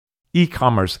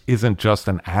E-commerce isn't just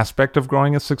an aspect of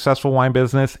growing a successful wine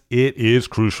business, it is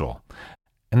crucial.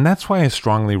 And that's why I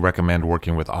strongly recommend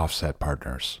working with Offset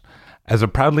Partners. As a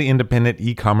proudly independent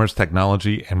e-commerce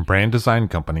technology and brand design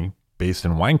company based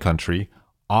in wine country,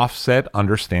 Offset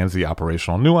understands the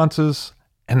operational nuances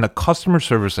and the customer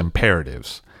service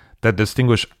imperatives that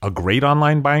distinguish a great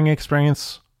online buying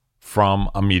experience from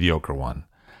a mediocre one.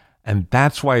 And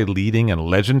that's why leading and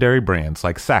legendary brands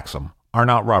like Saxum,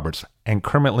 Arnott Roberts, and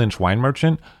Kermit Lynch Wine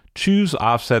Merchant choose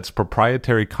Offset's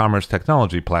proprietary commerce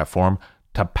technology platform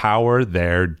to power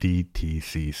their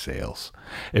DTC sales.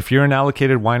 If you're an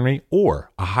allocated winery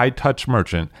or a high-touch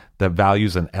merchant that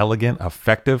values an elegant,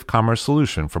 effective commerce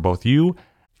solution for both you,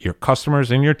 your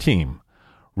customers, and your team,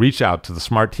 reach out to the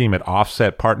smart team at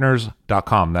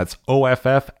offsetpartners.com. That's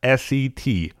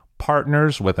OFFSET,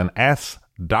 partners with an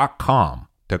S.com,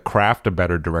 to craft a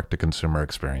better direct-to-consumer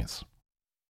experience.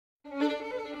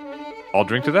 I'll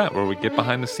drink to that, where we get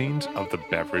behind the scenes of the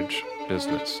beverage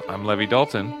business. I'm Levi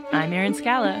Dalton. I'm Erin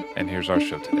Scala. And here's our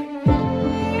show today.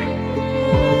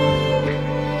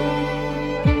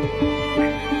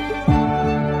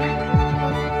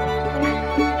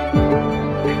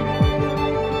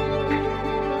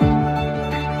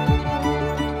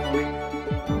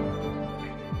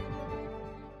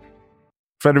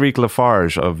 Frederic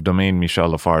Lafarge of Domaine Michel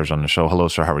Lafarge on the show. Hello,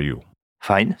 sir. How are you?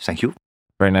 Fine, thank you.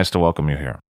 Very nice to welcome you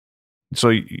here. So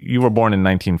you were born in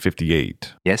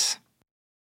 1958. Yes,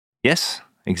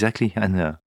 exactly.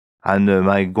 And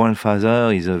my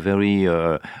grandfather is a very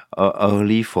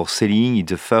early for selling.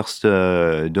 It's the first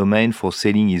domain for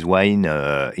selling his wine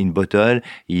in bottle.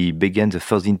 He began the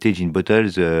first vintage in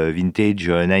bottles, vintage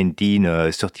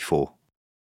 1934.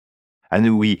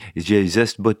 And we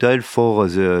just bottle for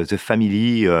the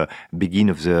family beginning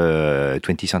of the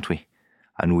 20th century.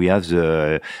 And we have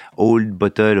the old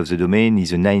bottle of the domain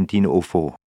is a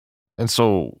 1904. And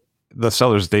so the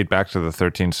cellars date back to the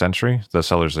 13th century, the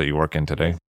cellars that you work in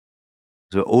today?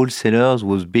 The old cellars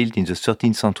was built in the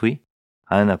 13th century.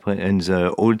 And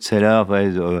the old cellar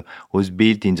was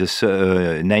built in the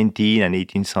 19th and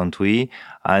 18th century.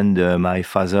 And my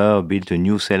father built a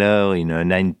new cellar in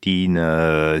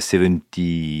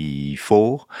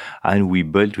 1974. And we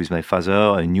built with my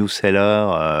father a new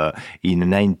cellar in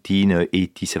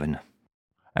 1987.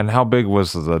 And how big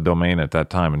was the domain at that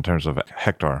time in terms of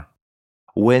hectare?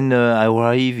 When I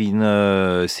arrived in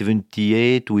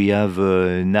 78, we have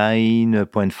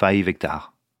 9.5 hectares.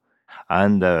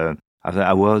 And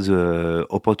I was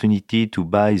opportunity to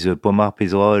buy the Pommard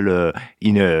Pézerolles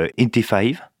in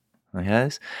 85,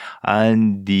 yes,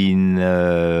 and in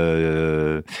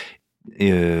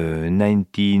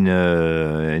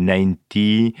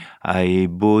 1990 I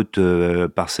bought a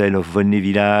parcel of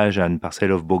Volnay-Village and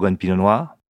parcel of Bourgogne Pinot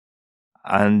Noir.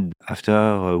 And after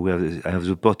I have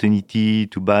the opportunity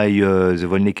to buy the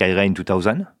Volnay-Cailleray in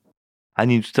 2000. And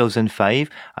in 2005,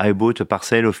 I bought a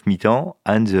parcel of Mitan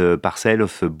and the parcel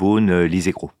of Beaune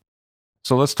Lisecro.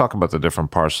 So let's talk about the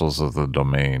different parcels of the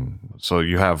domain. So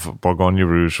you have Bourgogne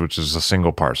Rouge, which is a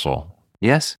single parcel.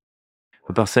 Yes.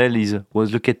 The parcel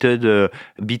was located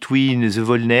between the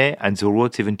Volnay and the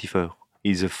Route 74.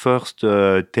 It's the first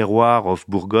terroir of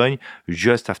Bourgogne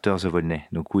just after the Volnay.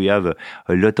 So we have a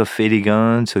lot of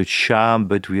elegance, a charm,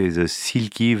 but with a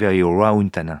silky, very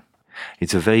round tannin.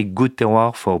 It's a very good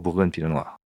terroir for Bourgogne Pinot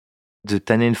Noir. The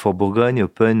tannin for Bourgogne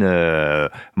open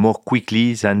more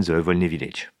quickly than the Volnay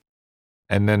Village.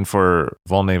 And then for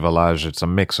Volnay Village, it's a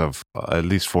mix of at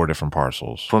least 4 different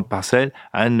parcels. 4 parcels.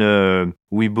 And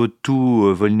we bought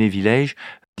 2 Volnay Village,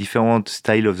 different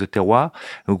style of the terroir.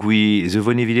 The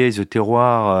Volnay Village, the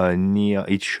terroir near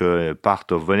each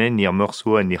part of Volnay, near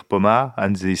Meursault and near Pommard.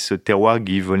 And this terroir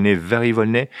give Volnay very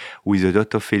Volnay, with a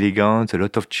lot of elegance, a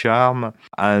lot of charm.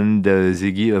 And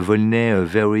they give Volnay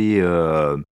very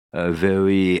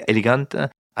elegant.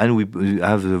 And we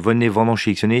have the Volnay Vendange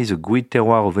Sélectionné, the great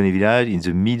terroir of Volnay Village, in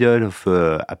the middle of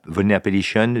Volnay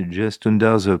appellation, just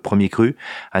under the Premier Cru.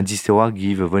 And this terroir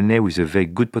gives Volnay with a very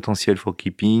good potential for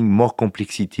keeping, more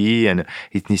complexity, and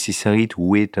it's necessary to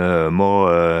wait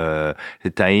more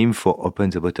time for open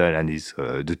the bottle. And it's,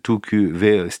 the two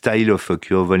style of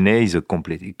Cure Volnay is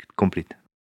complete.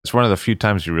 It's one of the few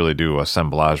times you really do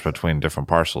assemblage between different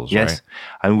parcels, yes. Right?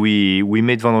 And we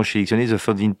made Vendange Sélectionné. The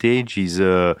third vintage is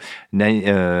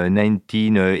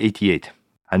 1988.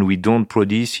 And we don't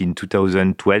produce in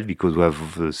 2012 because we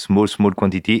have a small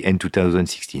quantity, and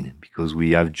 2016 because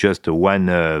we have just one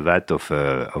vat of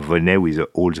Volnay with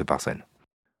all the parcel.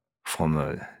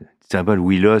 From example,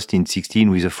 we lost in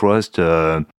 16 with the frost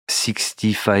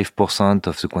 65%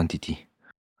 of the quantity.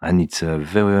 And it's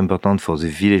very important for the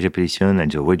village appellation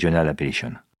and the regional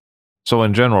appellation. So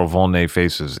in general, Volnay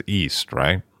faces east,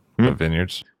 right? The Mm.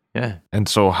 vineyards. Yeah. And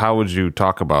so how would you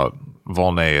talk about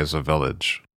Volnay as a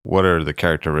village? What are the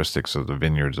characteristics of the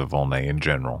vineyards of Volnay in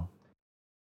general?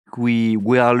 We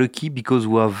are lucky because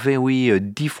we are very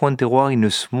different terroir in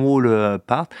a small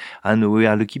part, and we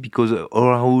are lucky because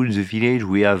around the village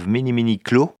we have many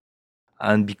clos.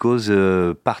 And because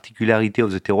the particularity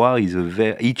of the terroir is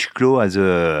each clos has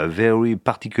a very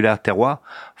particular terroir.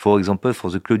 For example,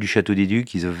 for the Clos du Château des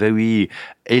Ducs is a very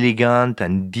elegant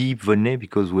and deep Volnay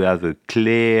because we have a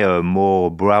clay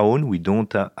more brown. We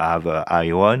don't have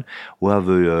iron. We have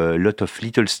a lot of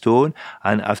little stone.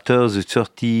 And after the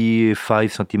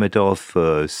 35 centimeter of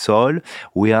soil,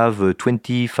 we have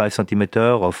 25 centimeter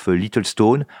of little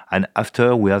stone. And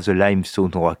after we have the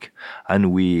limestone rock.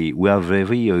 And we have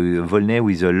very Volnay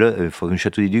with a lot for the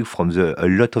Château des Ducs from a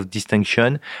lot of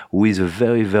distinction with a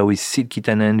very silky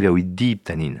tannin, very deep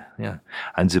tannin. Yeah,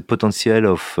 and the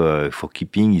potential of for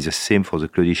keeping is the same for the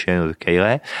Clos des Chênes or the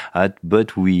Cailleret,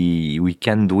 but we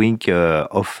can drink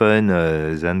often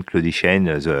than Clos des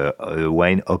Chênes the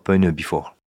wine open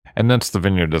before. And that's the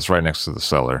vineyard that's right next to the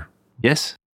cellar.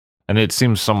 Yes. And it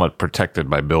seems somewhat protected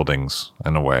by buildings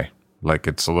in a way, like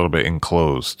it's a little bit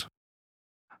enclosed.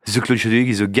 The Clos du Château des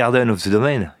Ducs is a garden of the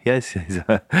domain. Yes,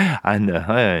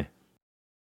 and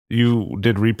You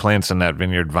did replants in that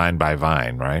vineyard vine by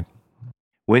vine, right?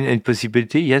 when in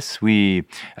possibility, yes, we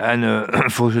and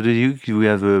for Château des Ducs we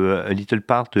have a little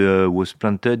part was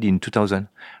planted in 2000,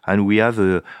 and we have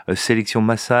a selection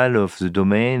massal of the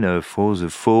domain for the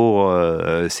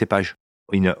 4 cépages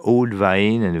in an old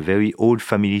vine and a very old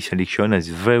family selection. It's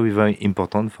very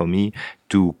important for me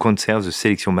to conserve the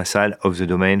selection massal of the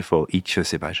domain for each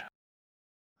cépage.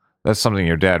 That's something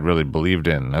your dad really believed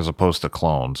in, as opposed to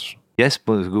clones. Yes,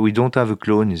 but we don't have a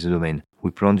clone in the domain.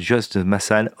 We plant just the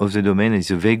massal of the domain.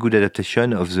 It's a very good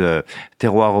adaptation of the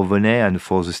terroir of Volnay and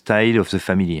for the style of the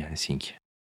family, I think.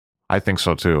 I think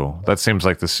so too. That seems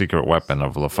like the secret weapon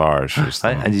of Lafarge.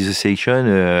 And the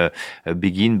selection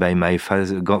begin by my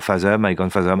grandfather, my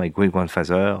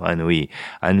great-grandfather,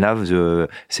 and now the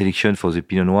selection for the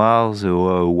Pinot Noir,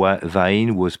 the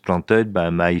vine was planted by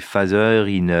my father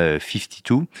in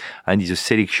 52, and is a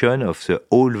selection of the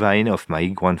old vine of my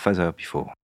grandfather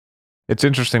before. It's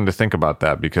interesting to think about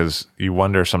that because you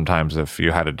wonder sometimes if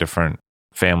you had a different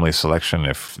family selection,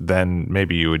 if then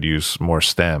maybe you would use more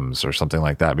stems or something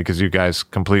like that, because you guys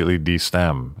completely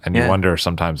de-stem, and you wonder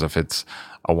sometimes if it's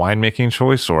a winemaking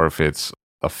choice or if it's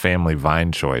a family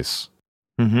vine choice.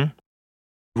 Mm-hmm.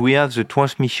 We have the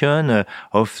transmission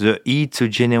of the each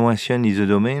generation in the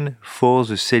domain for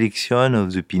the selection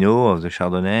of the Pinot, of the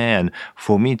Chardonnay, and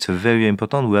for me it's very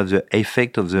important. We have the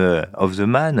effect of the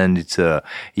man, and it's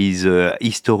his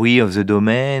history of the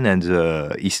domain and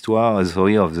the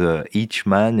story of the each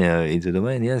man in the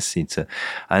domain. Yes, it's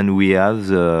and we have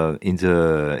in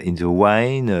the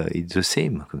wine it's the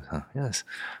same. Yes.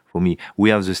 For me,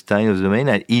 we have the style of the domain,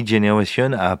 and each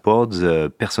generation apports the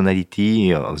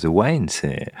personality of the wines.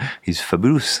 It's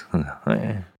fabulous.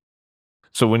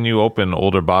 So when you open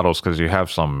older bottles, because you have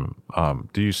some,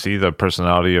 do you see the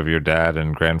personality of your dad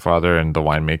and grandfather in the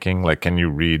winemaking? Like, can you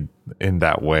read in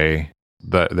that way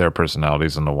their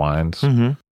personalities in the wines?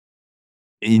 Mm-hmm.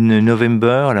 In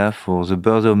November, for the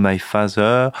birth of my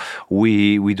father,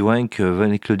 we drank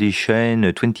Clos des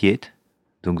Chênes 28.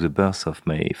 Donc the birth of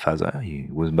my father, he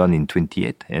was born in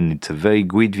 28, and it's a very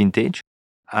great vintage.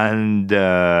 And we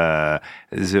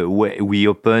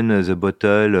open the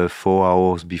bottle 4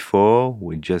 hours before.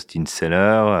 We just in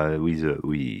cellar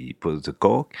we put the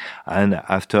cork, and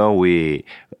after when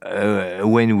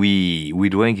we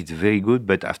drink, it's very good.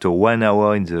 But after 1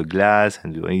 hour in the glass,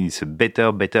 and it's better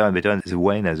and better. And the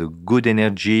wine has a good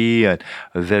energy and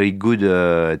a very good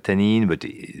tannin. But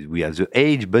we have the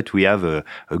age, but we have a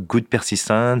good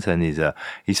persistence, and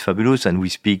it's fabulous. And we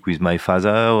speak with my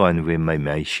father and with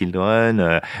my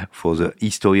children. For the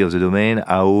history of the domain,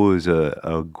 how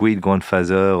the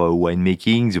great-grandfather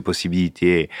winemaking, the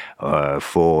possibility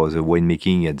for the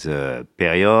winemaking at the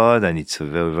period, and it's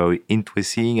very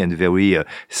interesting and very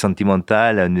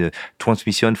sentimental and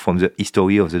transmission from the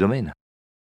history of the domain.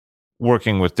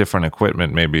 Working with different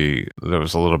equipment, maybe there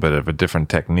was a little bit of a different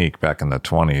technique back in the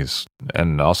 20s,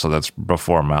 and also that's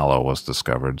before Malo was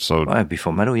discovered. So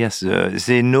before Malo, yes,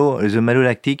 they know the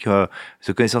malolactic,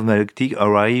 the connaissance of malolactic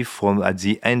arrived from at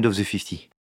the end of the 50.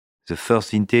 The first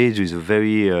vintage is a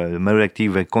very malolactic,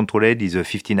 very controlled, is a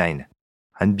 59.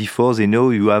 And before they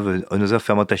know you have another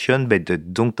fermentation, but they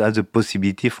don't have the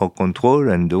possibility for control,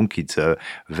 and donc it's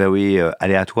very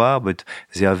aléatoire, but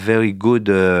they have very good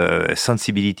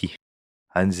sensibility.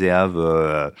 and they have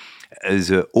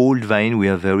the old vine. We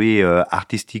have very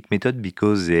artistic method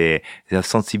because they have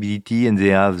sensibility and they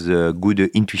have the good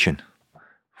intuition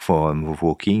for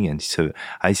working. And so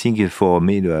I think for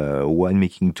me,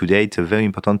 winemaking today, it's very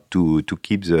important to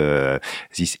keep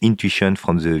this intuition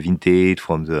from the vintage,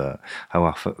 from the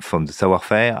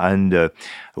savoir-faire, and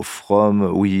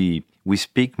we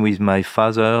speak with my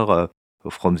father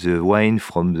from the wine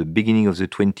from the beginning of the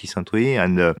 20th century,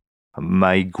 and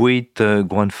my great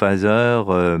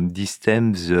grandfather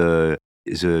distemmed the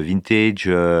vintage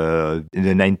in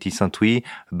the 19th century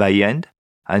by hand.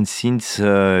 And since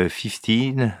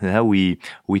 15, now we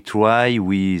try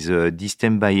with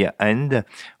distem by hand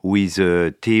with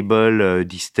a table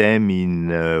distem in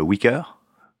wicker.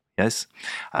 Yes,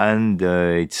 and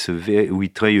we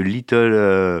try a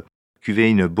little cuvée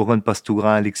in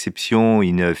Bourgogne-Passe-tout-Grain à l'exception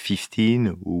in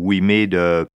 15. We made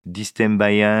distem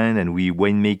by hand and we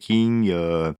winemaking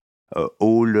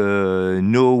all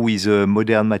no with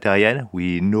modern material.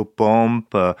 We no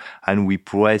pump and we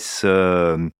press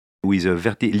with a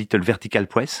little vertical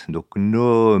press. Donc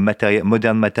no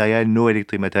modern material, no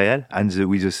electric material, and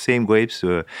with the same grapes,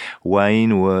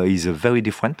 wine is very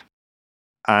different.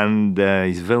 And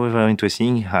it's very, very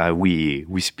interesting.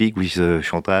 We speak with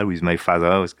Chantal, with my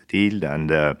father, with Clotilde,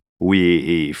 and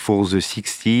we for the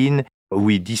 16,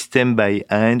 we distem by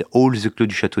hand all the Clos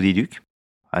du Château des Ducs.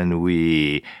 And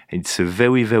it's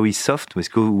very, very soft.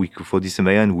 For this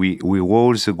hand, we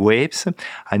roll the grapes,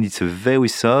 and it's very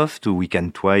soft. We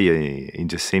can try in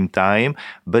the same time,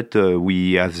 but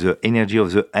we have the energy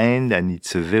of the hand, and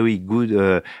it's very good.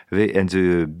 And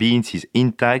the beans is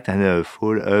intact and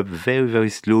fall up very, very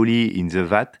slowly in the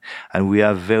vat. And we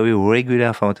have very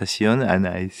regular fermentation, and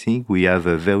I think we have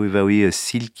a very, very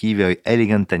silky, very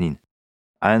elegant tannin.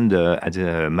 And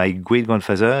my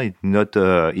great-grandfather, it's not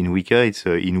in wicker, it's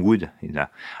in wood.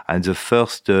 And the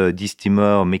first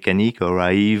distilmer mechanic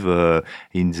arrived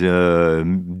in the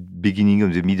beginning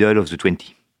of the middle of the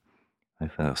 20th. My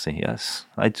father say, yes,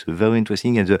 it's very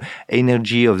interesting. And the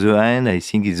energy of the hand, I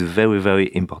think, is very,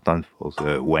 very important for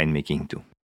the winemaking too.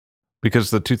 Because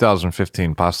the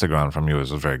 2015 Pasta Ground from you is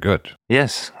very good.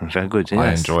 Yes, very good. Yes.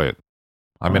 I enjoy it.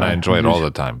 I mean, I enjoy it all the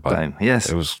time, but yes.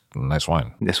 It was nice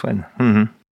wine. This one. Mm-hmm.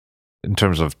 In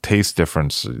terms of taste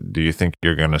difference, do you think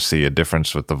you're going to see a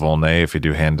difference with the Volnay if you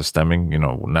do hand distemming? You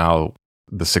know, now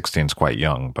the 16 is quite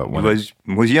young, but when it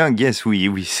was young, yes,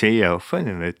 we say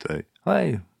often that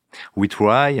we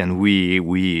try, and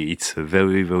we it's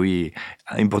very, very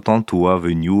important to have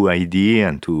a new idea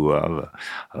and to have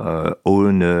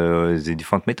own the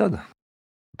different method.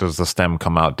 Does the stem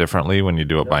come out differently when you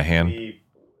do it by hand?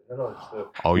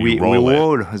 We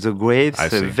roll the grapes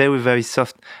very, very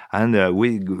soft, and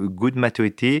with good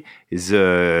maturity,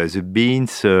 the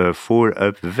beans fall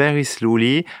up very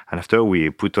slowly, and after we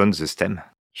put on the stem.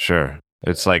 Sure.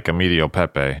 It's like Emilio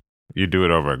Pepe. You do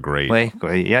it over a grate.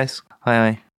 Yes.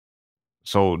 Oui.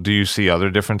 So do you see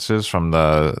other differences from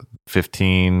the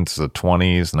 15s, the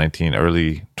 20s,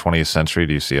 early 20th century?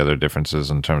 Do you see other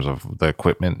differences in terms of the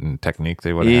equipment and technique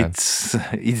they would have had?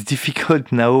 It's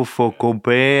difficult now for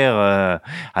compare,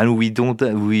 and it's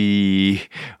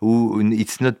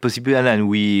not possible, and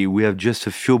we have just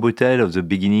a few bottles of the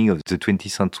beginning of the 20th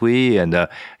century, and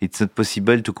it's not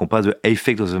possible to compare the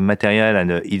effect of the material, and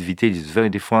its vintage is very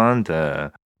different. I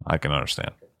can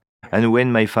understand. And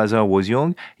when my father was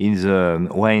young, in the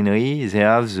winery, they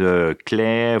have the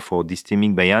clay for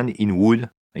distilling by hand in wood.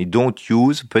 He don't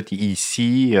use, but he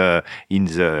see in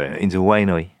the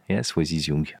winery. Yes, when he's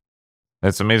young.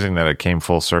 It's amazing that it came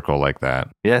full circle like that.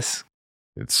 Yes.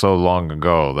 It's so long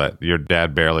ago that your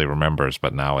dad barely remembers,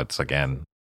 but now it's again.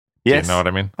 Yes. Do you know what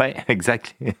I mean? Right,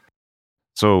 exactly.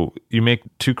 So you make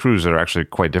two crus that are actually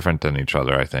quite different than each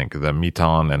other, I think. The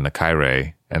Mitton and the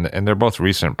Cailleray. And they're both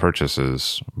recent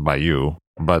purchases by you,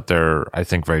 but they're, I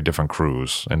think, very different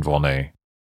crus in Volnay.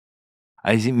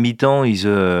 I think Mitton is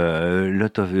a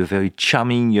lot of very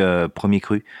charming premier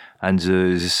cru, and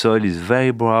the soil is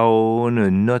very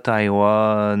brown, not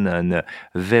iron, and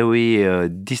very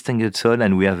distinguished soil.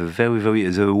 And we have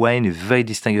the wine is very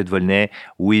distinguished Volnay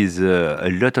with a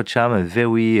lot of charm and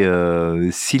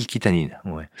very silky tannin.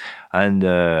 And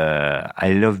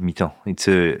I love Mitton. It's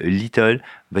a little,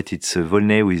 but it's a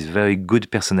Volnay with very good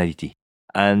personality.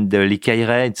 And Les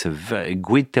Cailleray, it's a very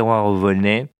great terroir of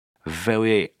Volnay.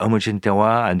 Very homogeneous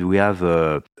terroir, and we have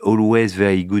always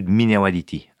very good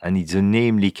minerality. And it's the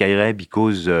name Les Cailleray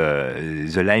because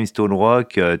the limestone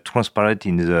rock transparent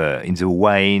in the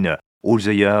wine. All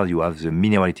the year you have the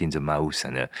minerality in the mouth,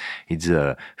 and it's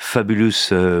a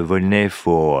fabulous Volnay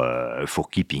for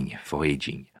keeping, for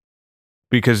aging.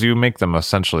 Because you make them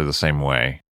essentially the same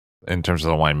way. in terms of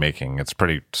the winemaking? It's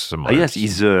pretty similar. Yes,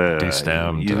 it's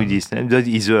destemmed. That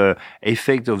is the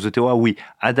effect of the terroir. We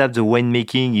adapt the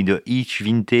winemaking in each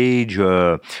vintage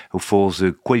for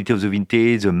the quality of the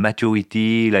vintage, the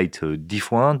maturity, like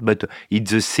different. But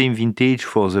it's the same vintage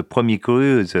for the premier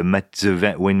cru. The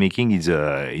winemaking is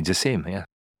the same. Yeah.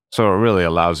 So it really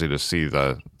allows you to see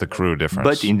the cru difference.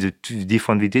 But in the two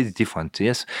different vintages, it's different,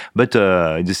 yes. But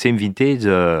in the same vintage,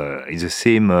 it's the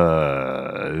same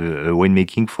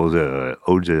winemaking for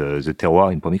all the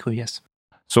terroir in Premier Cru, yes.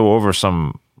 So over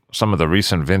some of the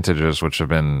recent vintages, which have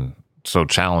been so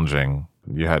challenging,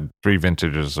 you had 3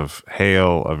 vintages of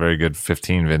hail, a very good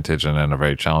 15 vintage, and then a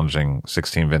very challenging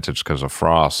 16 vintage because of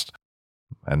frost.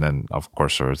 And then, of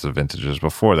course, there was the vintages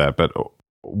before that. But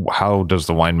how does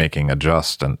the winemaking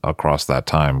adjust across that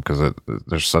time? Because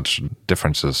there's such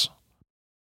differences.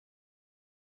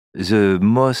 The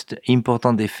most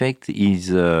important effect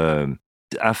is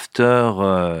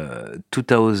after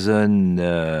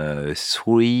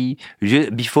 2003,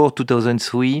 before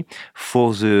 2003,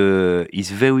 it's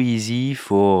very easy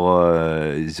for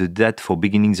the date for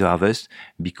beginning the harvest,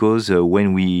 because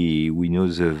when we know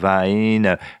the vine,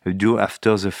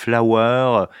 after the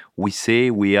flower, we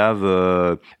say we have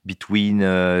between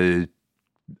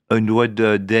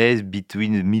 100 days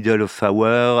between the middle of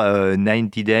flower,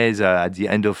 90 days at the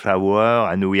end of flower,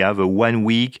 and we have 1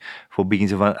 week for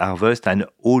beginning of harvest, and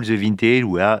all the vintage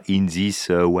we are in this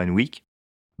 1 week.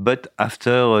 But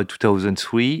after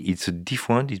 2003, it's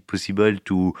different. It's possible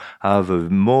to have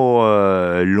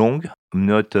more long,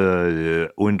 not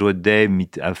 100 days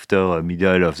after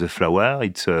middle of the flower.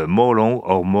 It's more long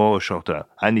or more shorter.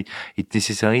 And it's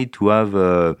necessary to have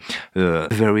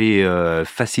very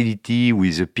facility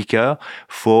with the picker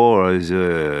for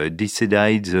the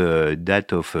decide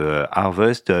date of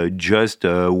harvest just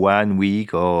 1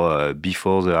 week or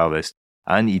before the harvest.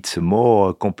 And it's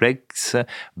more complex,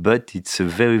 but it's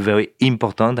very, very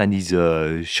important, and is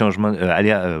changement,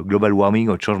 global warming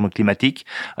or changement climatique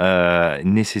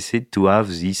necessate to have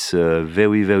this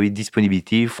very, very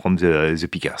disponibility from the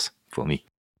pickers, for me.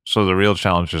 So the real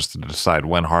challenge is to decide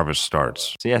when harvest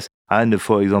starts. Yes. And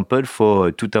for example,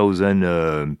 for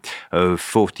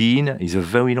 2014, is a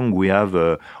very long. We have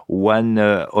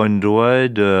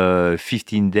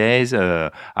 115 days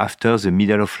after the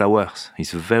middle of flowers.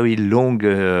 It's a very long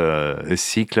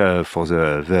cycle for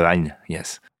the vine.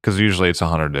 Yes. Because usually it's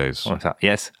 100 days.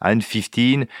 Yes. And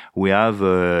 15, we have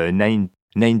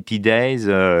 90 days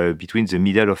between the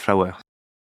middle of flowers.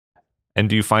 And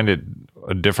do you find it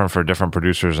different for different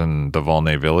producers in the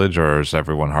Volnay village, or is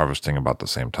everyone harvesting about the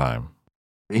same time?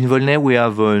 In Volnay, we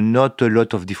have not a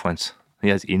lot of difference.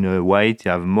 Yes, in white,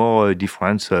 you have more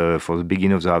difference for the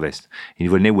beginning of the harvest. In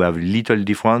Volnay, we have little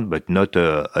difference, but not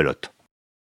a lot.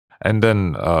 And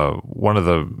then one of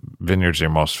the vineyards you're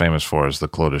most famous for is the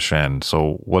Clos de Chêne.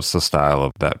 So what's the style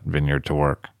of that vineyard to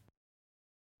work?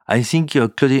 I think our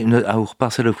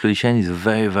parcel of Clos de Chêne is a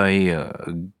very, very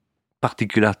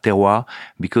particular terroir,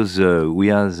 because we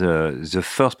have the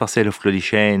first parcel of Clos de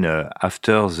Chêne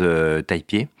after the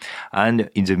Taillepied, and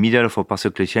in the middle of our parcel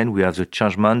of Clos de Chêne we have the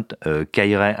changement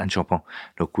Cailleray and Champagne.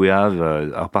 Look, we have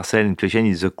our parcel in Clos de Chêne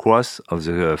is the cross of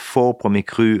the 4 premier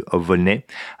crus of Volnay,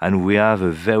 and we have a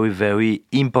very, very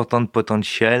important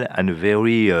potential and a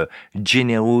very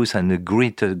generous and a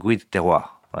great terroir.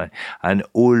 Right. And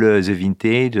all the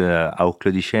vintage, our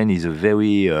Clos de Chêne is a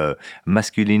very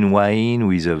masculine wine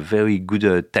with a very good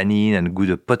tannin and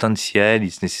good potential.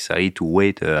 It's necessary to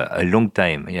wait a long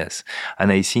time, yes.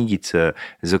 And I think it's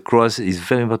the cross is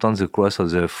very important, the cross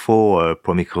of the 4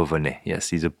 premier crus Volnay.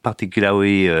 Yes, it's a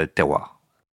particularly terroir.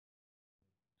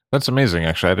 That's amazing,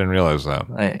 actually. I didn't realize that.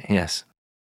 Yes.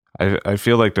 I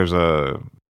feel like there's a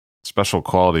special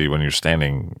quality when you're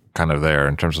standing kind of there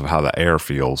in terms of how the air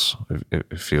feels.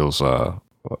 It feels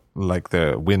like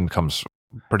the wind comes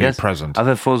pretty present.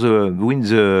 For the wind,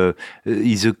 the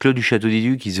Clos du Château des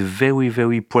Ducs is very,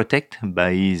 very protected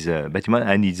by his bâtiment,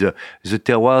 and it's the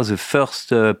terroir, the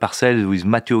first parcel with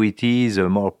maturity, the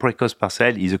more precoce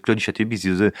parcel is the Clos du Château des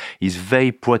Ducs. Is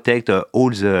very protect all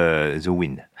the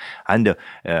wind. And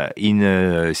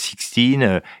in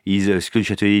 16, is Clos du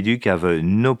Château des Ducs have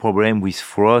no problem with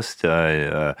frost.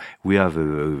 We have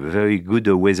a very good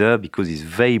weather because it's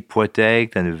very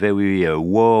protect and very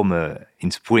warm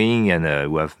in spring, and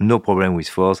we have no problem with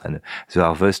frost. And the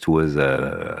harvest was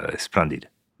splendid,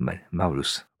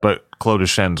 marvelous. But Clos de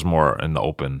Chêne's more in the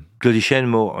open. Clos de Chêne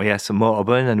more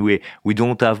open, and we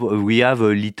have a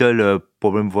little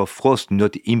problem for frost,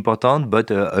 not important, but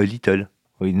a little.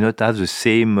 We not have the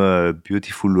same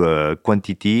beautiful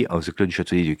quantity of the Clos du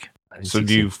Château des Ducs. So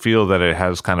do you feel that it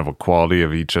has kind of a quality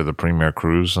of each of the Premier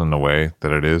Crus in the way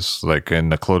that it is? Like in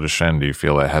the Clos de Chêne, do you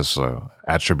feel it has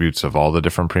attributes of all the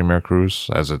different Premier Crus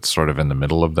as it's sort of in the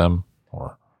middle of them?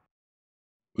 Or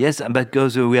Yes,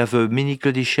 because we have a mini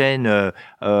Clos de Chêne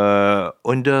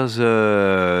under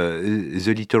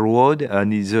the little road,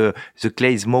 and the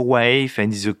clay is more wave,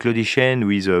 and it's a Clos de Chêne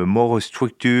with more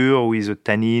structure, with a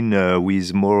tannin,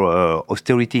 with more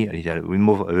austerity, with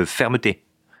more fermeté.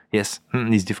 Yes,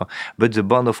 it's different. But the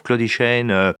bond of Clos de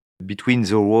Chêne between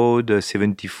the road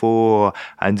 74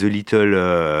 and the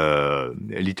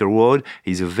little road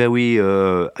is a very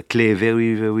clay,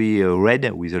 very very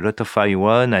red with a lot of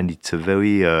iron, and it's a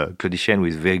very Clos de Chêne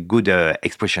with very good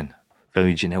expression,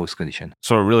 very generous condition.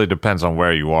 So it really depends on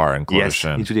where you are in Clos de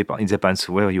Chêne. Yes, it depends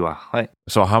where you are. Right.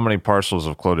 So how many parcels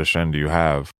of Clos de Chêne do you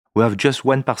have? We have just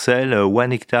one parcel,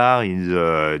 1 hectare in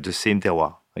the same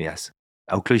terroir. Yes.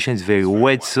 Our Clos de Chêne is very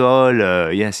wet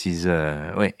soil. Yes, is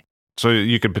oui. So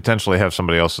you could potentially have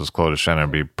somebody else's Clos de Chêne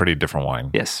and be pretty different wine.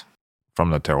 Yes.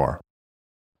 From the terroir.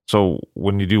 So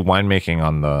when you do winemaking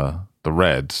on the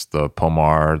reds, the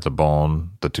Pommard, the Beaune,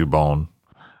 the Two Beaune,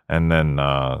 and then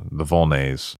the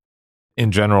Volnay,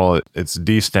 in general, it's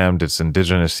destemmed, it's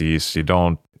indigenous yeast. You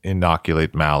don't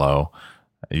inoculate mallow.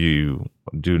 You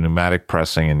do pneumatic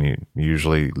pressing, and you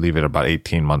usually leave it about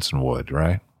 18 months in wood,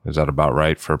 right? Is that about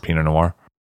right for Pinot Noir?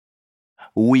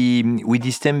 We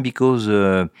destem because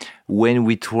when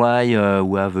we try,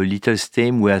 we have a little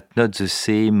stem. We have not the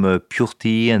same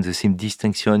purity and the same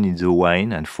distinction in the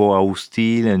wine. And for our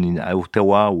style and in our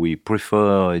terroir, we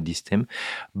prefer destem.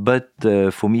 But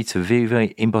for me, it's very,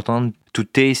 very important to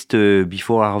taste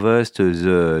before harvest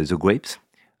the grapes.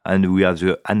 And we have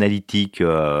the analytic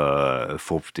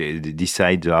for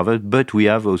decide the harvest, but we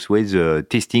have also the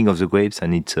tasting of the grapes,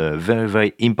 and it's very,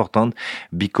 very important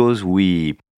because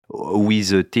with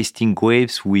the tasting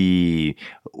grapes, we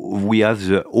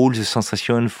have all the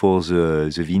sensation for the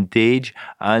vintage,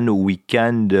 and we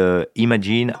can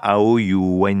imagine how you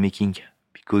winemaking,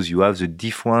 because you have the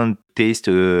different taste,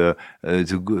 the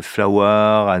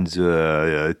flower and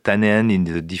the tannin in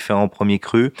the different Premier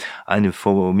Cru. And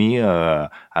for me,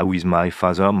 with my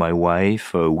father, my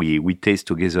wife, we taste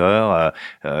together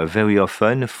very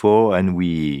often and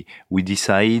we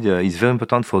decide. It's very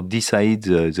important for decide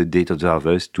the date of the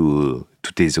harvest to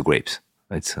taste the grapes.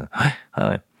 It's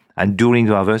and during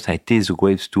the harvest, I taste the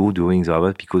grapes too during the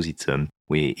harvest, because it's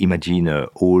we imagine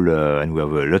all and we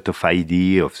have a lot of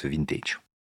idea of the vintage.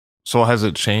 So has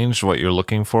it changed what you're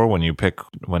looking for when you pick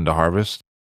when to harvest?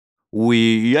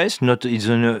 Yes, not it's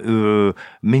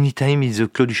many times it's a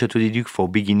Clos du Château des Ducs for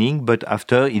beginning, but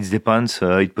after it depends.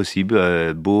 It's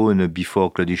possible Beaune before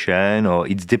Clos du Chêne, or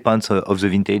it depends of the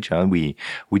vintage. We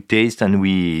taste and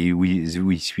we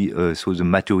so the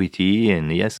maturity,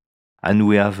 and yes. And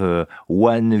we have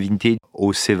one vintage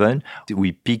 07.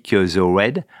 We pick the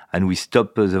red and we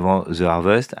stop the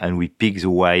harvest, and we pick the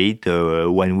white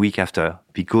 1 week after,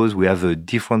 because we have a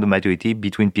different maturity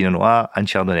between Pinot Noir and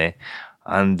Chardonnay.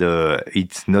 And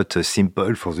it's not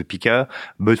simple for the picker,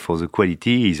 but for the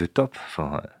quality is the top.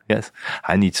 Yes,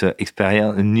 and it's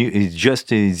experience. It's just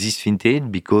this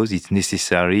vintage because it's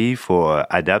necessary for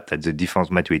adapt at the different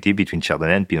maturity between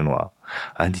Chardonnay and Pinot Noir.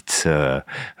 And it's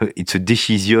a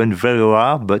decision very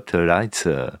rare, but it's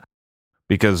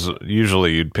because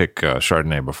usually you'd pick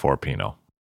Chardonnay before Pinot.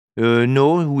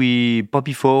 No, we pas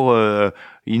before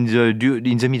in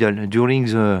the middle during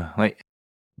the right.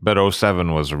 But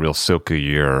 07 was a real silky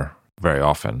year very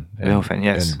often. Very often,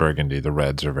 yes. In Burgundy, the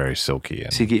reds are very silky.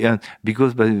 Silky,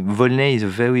 because Volnay is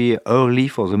very early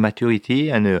for the maturity,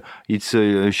 and it's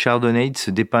Chardonnay,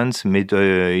 it depends, but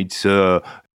it's,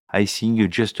 I think,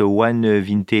 just one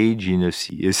vintage in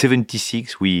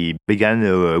 76, we began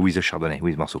with the Chardonnay,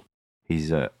 with Marceau.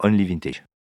 It's only vintage.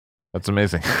 That's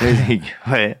amazing.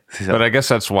 Ouais, but I guess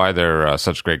that's why they're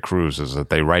such great crus, is that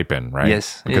they ripen, right?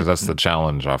 Yes. Because that's the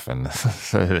challenge often.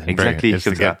 Exactly. Is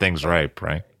to get things ripe,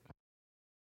 right?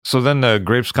 So then the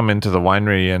grapes come into the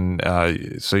winery, and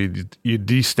so you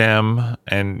destem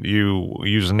and you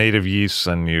use native yeast,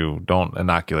 and you don't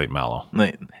inoculate mallow.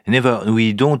 Never.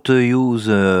 We don't use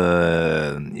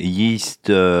yeast.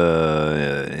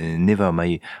 Never.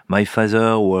 My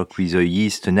father worked with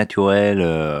yeast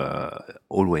naturel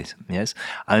always. Yes,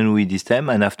 and we destem,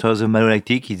 and after the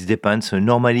malolactic, it depends.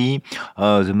 Normally,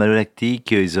 the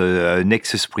malolactic is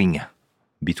next spring,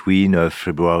 between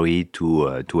February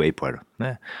to April.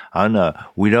 And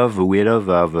we love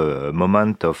have a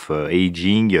moment of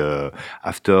aging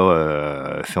after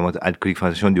alcoholic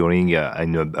fermentation during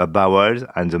in barrels,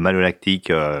 and the malolactic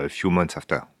a few months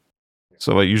after.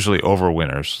 So it usually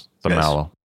overwinters the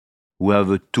mallow. We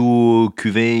have two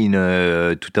cuvées in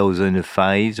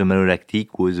 2005. The malolactic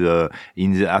was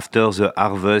after the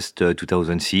harvest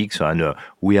 2006, and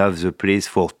we have the place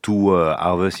for two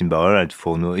harvests in barrel. And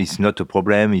it's not a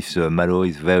problem if the malo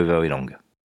is very, very long.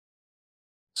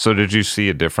 So did you see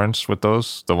a difference with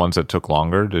those? The ones that took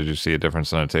longer? Did you see a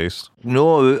difference in the taste?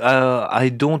 No, I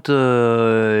don't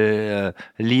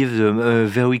leave them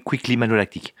very quickly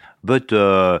malolactic. But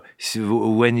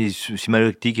when it's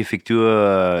malolactic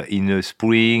effective in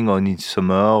spring or in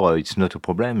summer, it's not a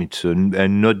problem. It's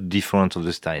not different of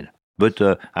the style. But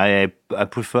I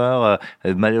prefer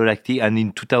malolactic, and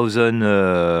in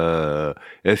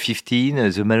 2015,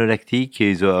 the malolactic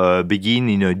is begin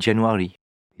in January.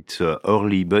 It's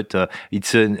early, but we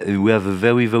have a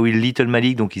very, very little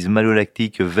malic, donc it's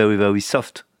malolactic, very, very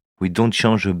soft. We don't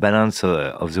change the balance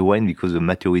of the wine because the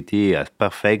maturity is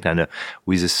perfect, and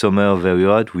with the summer very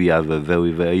hot, we have a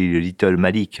very, very little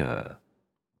malic.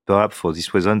 Perhaps for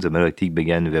this reason, the malolactic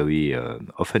began very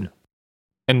often.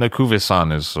 And the Cuvée is,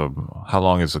 how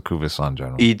long is the Cuvée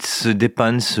generally? It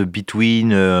depends between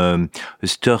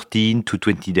 13 to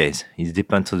 20 days. It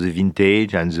depends on the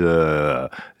vintage and the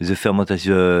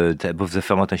fermentation, type of the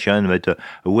fermentation. But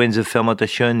when the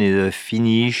fermentation is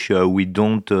finished, we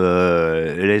don't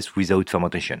let without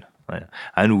fermentation.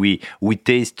 And we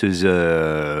taste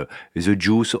the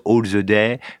juice all the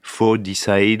day for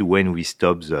decide when we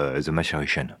stop the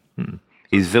maceration.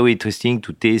 It's very interesting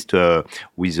to taste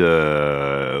with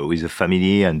the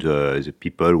family and the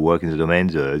people who work in the domain,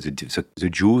 the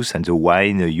juice and the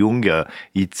wine young.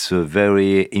 It's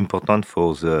very important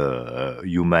for the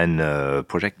human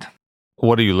project.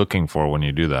 What are you looking for when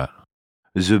you do that?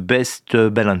 The best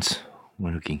balance.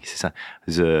 We're looking, c'est ça.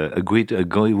 A great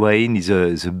wine is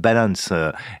the balance.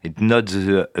 It's not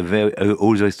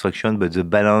all the extraction, but the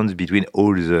balance between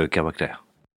all the character.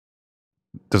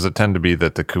 Does it tend to be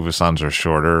that the Cuvée are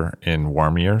shorter in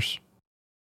warm years?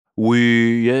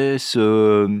 I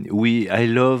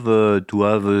love to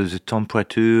have the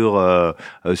temperature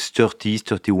 30,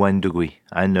 31 degrees.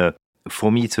 And for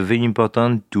me, it's very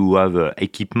important to have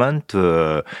equipment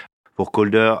for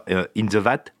colder in the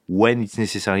vat when it's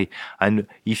necessary. And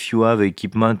if you have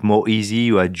equipment more easy,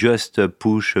 you just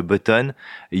push a button,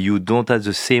 you don't have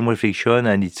the same reflection,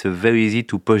 and it's very easy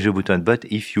to push the button. But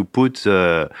if you put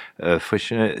the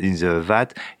freshener in the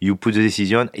vat, you put the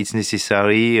decision, it's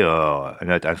necessary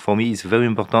not. And for me, it's very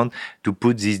important to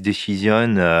put this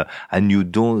decision, and you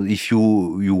don't, if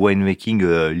you when making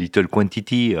a little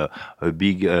quantity, a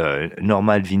big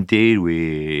normal vintage,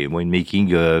 when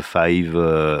making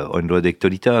 500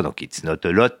 hectoliters, donc it's not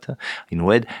a lot in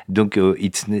red. Donc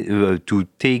it's to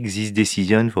take this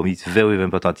decision for me, it's very, very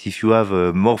important. If you have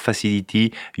more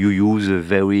facility, you use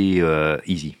very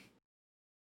easy.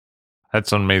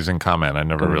 That's an amazing comment. I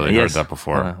never really heard that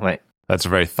before. Right. That's a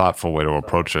very thoughtful way to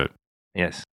approach it.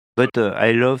 Yes. But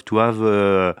I love to have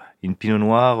in Pinot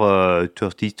Noir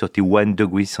 30, 31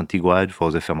 degrees centigrade for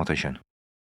the fermentation.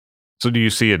 So do you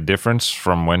see a difference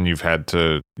from when you've had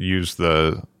to use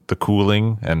the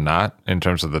cooling and not in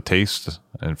terms of the taste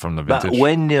and from the vintage? But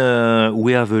when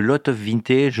we have a lot of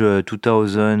vintage,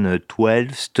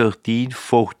 2012, 13,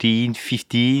 14,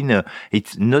 15,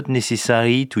 it's not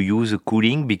necessary to use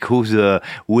cooling because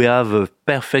we have a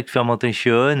perfect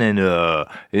fermentation and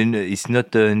it's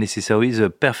not necessary the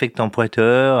perfect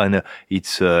temperature, and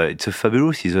it's a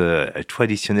fabulous, it's a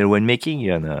traditional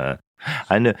winemaking.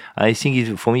 And I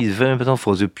think for me it's very important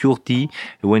for the purity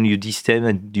when you distill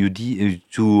and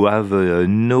to have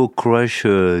no crush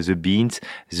the beans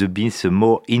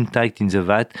more intact in the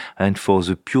vat, and for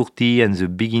the purity and the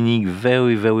beginning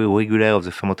very, very regular of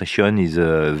the fermentation is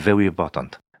very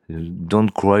important.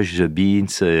 Don't crush the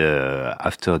beans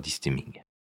after distilling.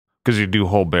 Because you do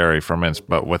whole berry ferments,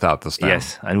 but without the stem.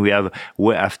 Yes, and we have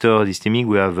after the steaming,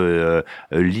 we have a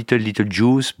little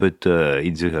juice, but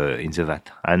in the vat.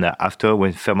 And after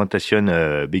when fermentation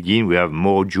begin, we have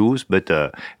more juice, but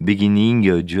beginning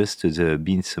just the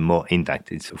beans more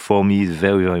intact. It's for me it's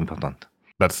very, very important.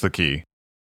 That's the key.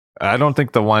 I don't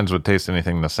think the wines would taste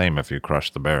anything the same if you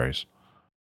crushed the berries.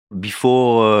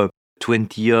 Before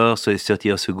 20 years, 30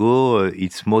 years ago,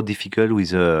 it's more difficult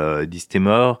with this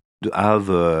steamer. We have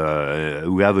a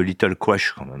little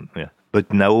crush, yeah.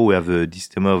 But now we have a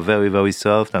steamer very, very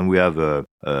soft, and we have a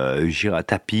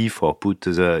tapis for put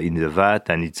in the vat,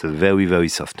 and it's very, very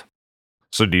soft.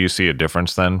 So do you see a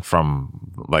difference then from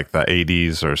like the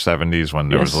 80s or 70s when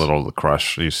there was a little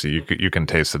crush? You can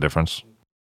taste the difference?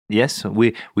 Yes,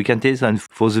 we can taste, and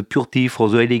for the purity, for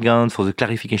the elegance, for the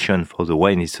clarification, for the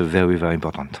wine, it's very, very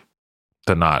important.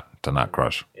 To not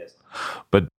crush. Yes.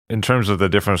 But In terms of the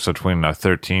difference between a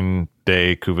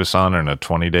 13-day Cuvée and a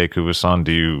 20-day Cuvée,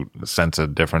 do you sense a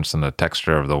difference in the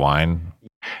texture of the wine?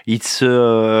 It's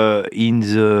in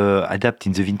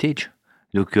the vintage.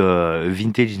 Look,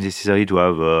 vintage is necessary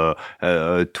to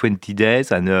have 20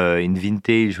 days, and in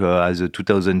vintage as a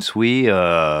 2003,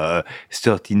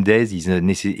 13 days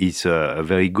is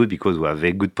very good because we have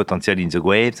very good potential in the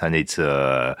grapes, and it's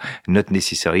not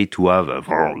necessary to have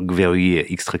very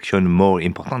extraction more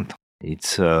important.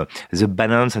 It's the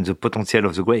balance and the potential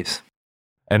of the grapes.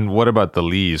 And what about the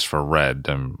lees for red?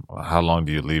 How long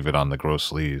do you leave it on the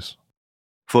gross lees?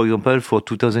 For example, for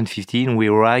 2015, we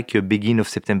rack beginning of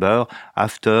September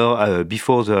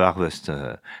before the harvest.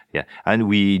 And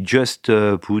we just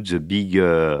put the big,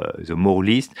 the more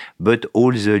list, but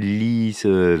all the leaves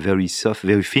very soft,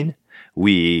 very thin.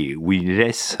 We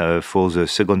less for the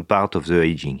second part of the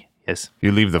aging. Yes.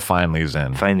 You leave the fine leaves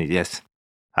in. Fine, yes.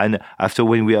 And after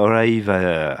when we arrive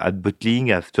at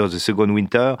bottling, after the second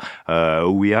winter,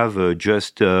 we have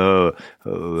just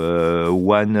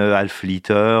 1.5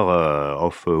 liter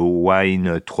of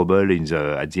wine trouble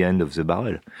at the end of the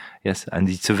barrel. Yes, and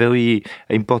it's a very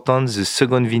important. The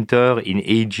second winter in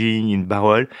aging in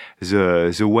barrel,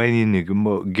 the wine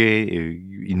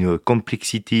in a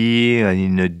complexity and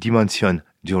in a dimension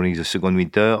during the second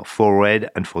winter for red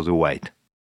and for the white.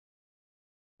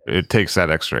 It takes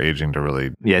that extra aging to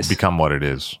really become what it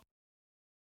is.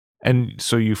 And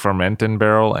so you ferment in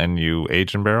barrel and you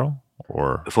age in barrel?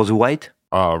 Or for the white?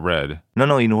 Red.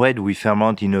 No, in red we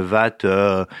ferment in a vat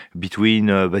between,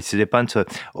 but it depends,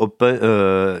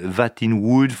 vat in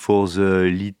wood for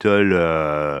the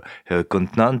little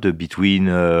content between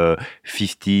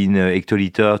 15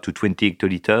 hectoliters to 20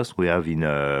 hectoliters we have in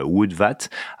wood vat,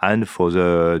 and for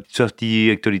the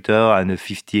 30 hectoliters and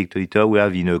 50 hectoliters we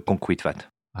have in a concrete vat.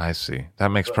 I see.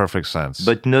 That makes perfect sense.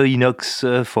 But no inox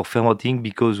for fermenting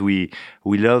because we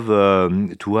love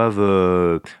to have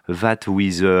that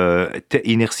with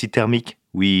inertia thermic.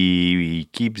 We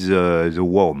keep the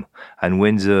warm, and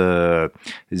when the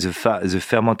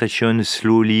fermentation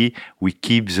slowly, we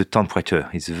keep the temperature.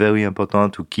 It's very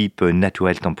important to keep a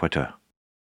natural temperature.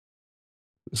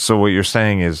 So what you're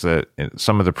saying is that in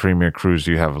some of the premier crus,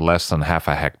 you have less than half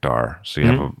a hectare. So you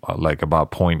have like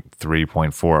about 0.3,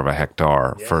 0.4 of a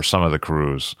hectare for some of the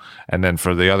crus. And then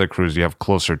for the other crus, you have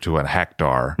closer to a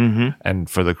hectare. And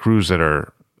for the crus that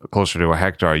are closer to a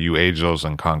hectare, you age those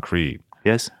in concrete.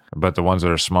 Yes. But the ones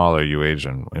that are smaller, you age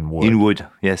in wood. In wood,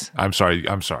 yes. I'm sorry.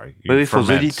 For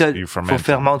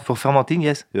fermenting,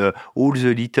 yes. All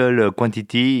the little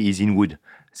quantity is in wood.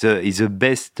 Is the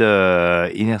best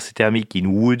inertia thermic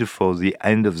in wood for the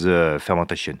end of the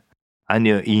fermentation. And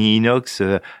in inox,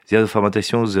 the other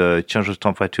fermentation, the change of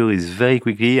temperature is very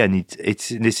quickly, and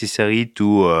it's necessary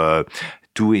to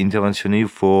intervention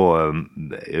for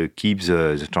keep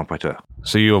the temperature.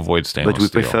 So you avoid stainless steel.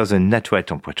 But we prefer the natural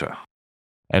temperature.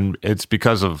 And it's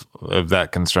because of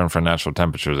that concern for natural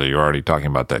temperature that you're already talking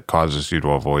about that causes you to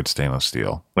avoid stainless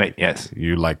steel. Right, yes.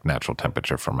 You like natural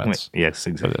temperature ferments. Right, yes,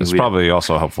 exactly. It's probably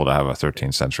also helpful to have a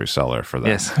 13th century cellar for that.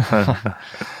 Yes.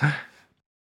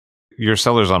 Your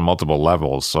cellar's on multiple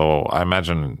levels, so I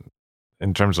imagine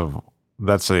in terms of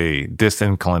that's a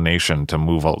disinclination to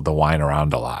move the wine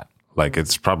around a lot. Like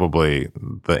it's probably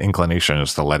the inclination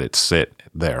is to let it sit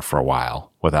there for a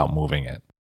while without moving it.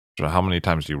 So how many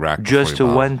times do you rack? Just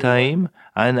one time,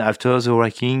 and after the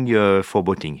racking for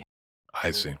bottling.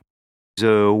 I see.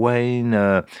 The wine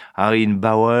are in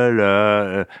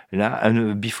barrel,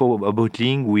 and before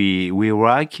bottling, we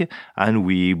rack and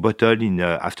we bottle in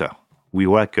after. We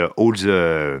rack all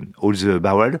the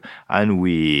barrel and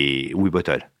we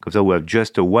bottle. So we have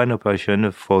just one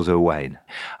operation for the wine.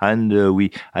 And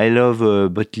I love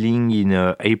bottling in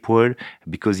April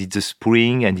because it's a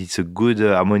spring and it's a good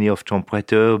harmony of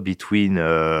temperature between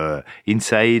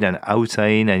inside and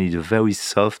outside, and it's very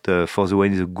soft for the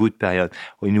wine. It's a good period.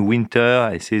 In winter,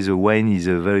 I say the wine is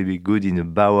very good in a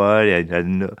barrel,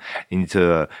 and it's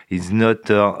not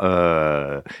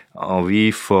envy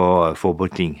for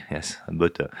bottling. Yes,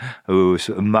 but so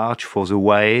March for the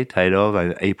white, I love,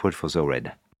 and April for the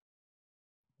red.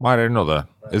 Why, I didn't know that.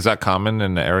 Is that common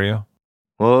in the area?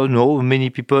 Oh, no, many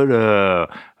people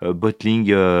bottling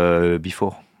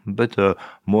before. But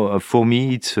for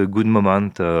me, it's a good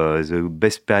moment, the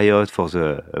best period for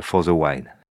the wine.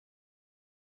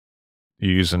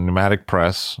 You use a pneumatic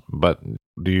press, but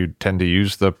do you tend to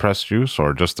use the press juice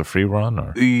or just the free run?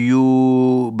 Or?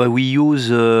 But we use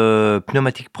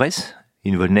pneumatic press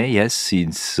in Volnay, yes,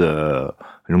 since a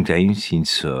long time,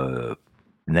 since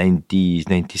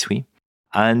 1993.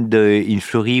 And in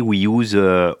Fleury, we use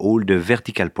all the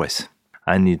vertical press.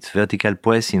 and its vertical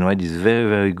press in red is very,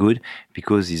 very good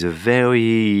because it's a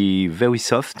very, very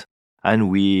soft.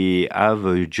 And we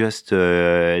have just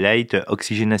light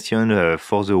oxygenation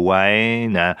for the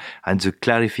wine, and the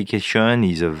clarification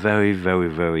is very, very,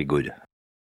 very good.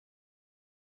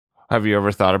 Have you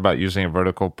ever thought about using a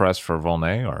vertical press for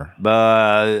Volnay, or?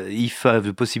 But if I have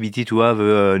the possibility to have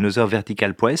another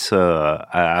vertical press,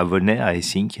 I Volnay, I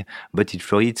think. But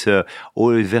it's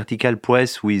all vertical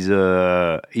press with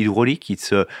hydraulic.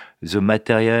 It's the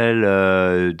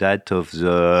material that of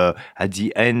the at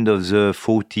the end of the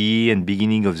 40 and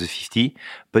beginning of the 50.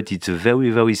 But it's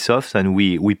very, very soft, and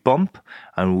we pump,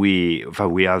 and we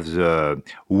have the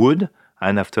wood.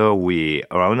 And after we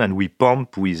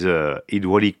pump with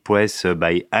hydraulic press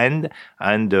by hand,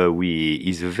 and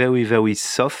it's very, very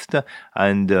soft,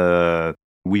 and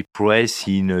we press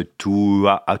in 2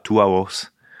 hours.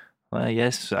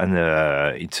 Yes, and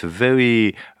it's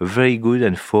very, very good.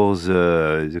 And for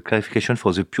the clarification,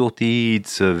 for the purity,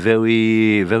 it's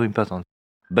very, very important.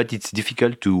 But it's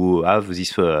difficult to have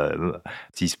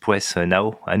this press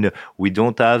now, and we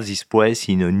don't have this press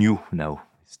in a new now.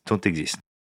 It don't exist.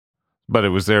 But it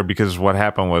was there because what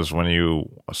happened was when you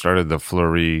started the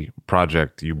Fleury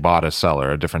project, you bought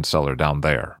a different cellar down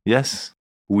there. Yes.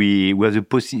 We were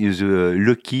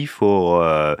lucky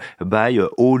for buy an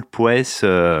old press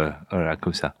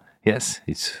comme ça. Yes,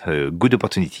 it's a good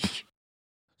opportunity.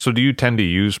 So do you tend to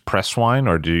use press wine,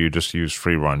 or do you just use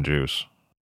free run juice?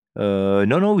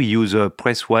 No, we use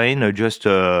press wine, just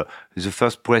the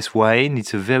first press wine.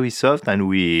 It's very soft, and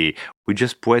we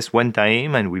just press one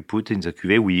time, and we put in the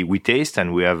cuvée. We taste,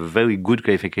 and we have a very good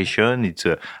clarification. It's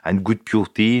and good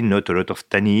purity, not a lot of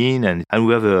tannin, and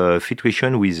we have a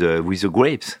filtration with the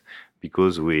grapes,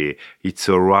 because it's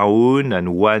a round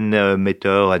and 1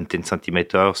 meter and 10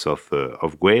 centimeters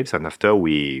of grapes, and after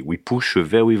we push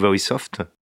very, very soft.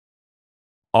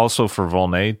 Also for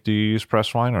Volnay, do you use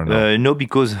press wine or no? No,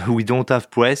 because we don't have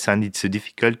press, and it's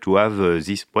difficult to have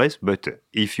this press. But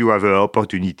if you have an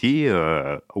opportunity,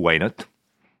 why not?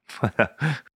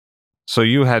 So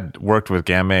you had worked with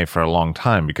Gamay for a long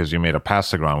time because you made a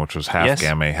Passe-Grain, which was half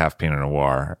Gamay, half Pinot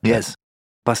Noir. Yes.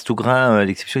 Passe-Grain,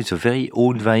 l'exception, it's a very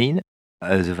old vine.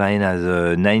 The vine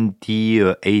has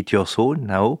 98 years old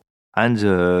now. And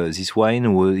this wine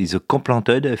is a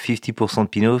complanted, 50%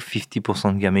 Pinot,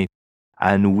 50% Gamay.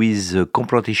 And with the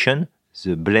complantation,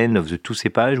 the blend of the two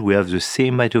cépages, we have the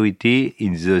same maturity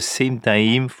in the same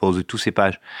time for the two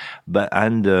cépages.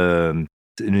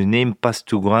 The name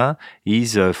Passe-Grain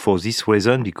is for this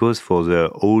reason, because for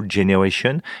the old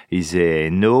generation, they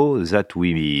know that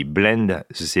we blend the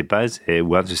cépages,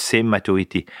 we have the same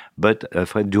maturity. But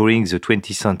during the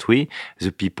 20th century,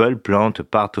 the people plant a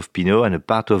part of Pinot and a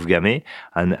part of Gamay.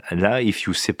 And now, if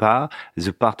you separate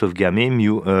the part of Gamay,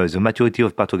 the maturity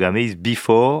of part of Gamay is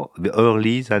before,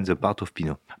 early than the part of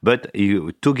Pinot. But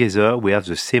together, we have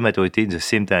the same maturity at the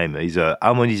same time. It's a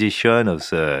harmonization of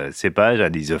the cépage,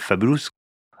 and it's fabulous.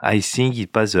 I think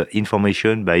it passes the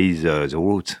information by the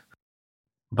roots.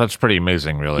 That's pretty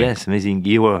amazing, really. Yes, amazing.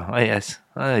 Yes,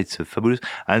 it's fabulous.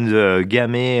 And the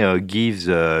Gamay gives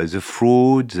the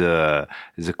fruit, the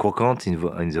croquant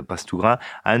in the Passe-Grain,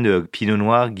 and the Pinot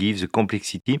Noir gives the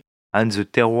complexity. And the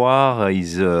terroir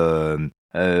is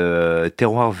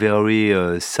terroir very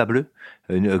sableux,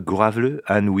 graveleux,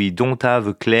 and we don't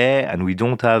have clay, and we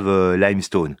don't have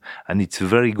limestone. And it's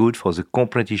very good for the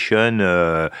competition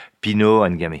Pinot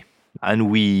and Gamay. And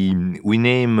we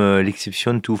name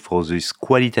l'exception too for this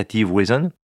qualitative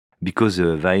reason, because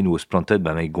the vine was planted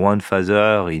by my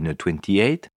grandfather in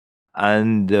 28.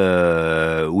 And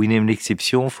we name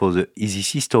l'exception for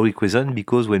this historic reason,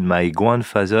 because when my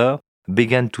grandfather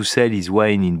began to sell his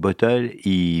wine in bottle,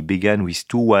 he began with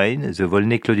 2 wines, the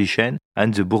Volnay Clos des Chênes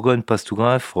and the Bourgogne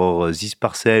Passe-Grain, for this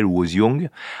parcel was young.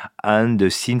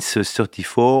 And since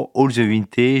 34, all the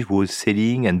vintage was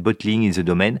selling and bottling in the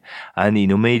domain. And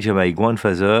in homage to my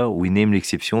grandfather, we name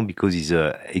l'exception because it's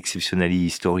exceptionally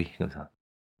historic.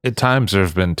 At times,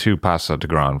 there's been 2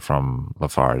 Passe-Grain from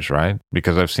Lafarge, right?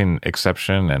 Because I've seen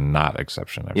exception and not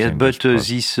exception. Yes, but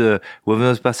this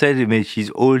Wavenoz parcel,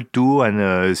 is old too,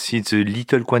 and since a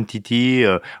little quantity,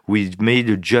 we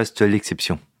made just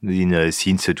l'exception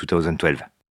since 2012.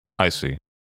 I see.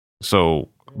 So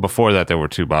before that, there were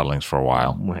 2 bottlings for a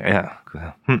while. Yeah.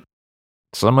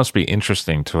 So that must be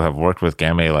interesting to have worked with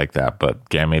Gamay like that, but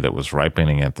Gamay that was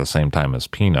ripening at the same time as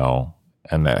Pinot,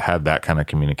 and that had that kind of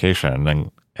communication.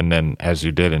 And then, as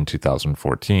you did in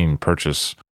 2014,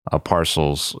 purchase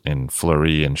parcels in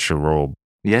Fleury and Chiraube.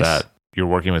 Yes. That you're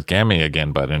working with Gamay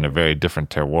again, but in a very different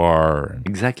terroir.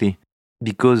 Exactly.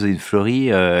 because in Fleury,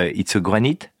 it's a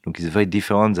granite, donc it's very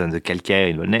different than the calcaire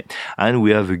in Volnay. And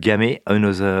we have a gamay,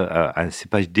 another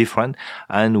cépage different.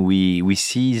 And we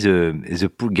see the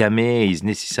gamay is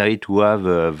necessary to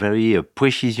have very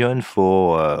precision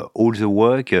for all the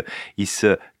work.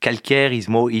 Calcaire is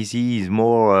more easy,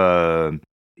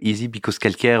 easy because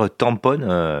calcaire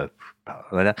tampon.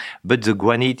 Voilà. But the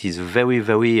granite is very,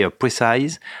 very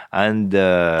precise, and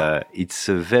it's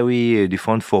very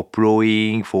different for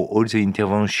plowing, for all the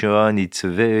intervention.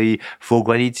 For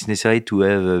granite, it's necessary to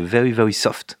have very, very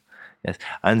soft. Yes.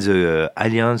 And the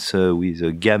alliance with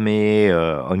Gamay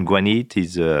on granite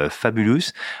is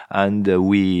fabulous, and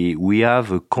we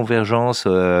have a convergence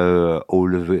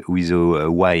with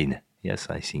wine.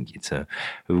 Yes, I think it's a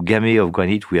gamay of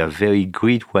granite. We have very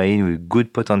great wine with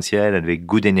good potential and very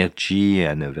good energy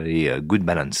and a very good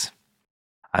balance.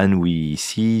 And we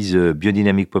see the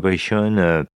biodynamic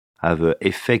preparation have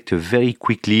effect very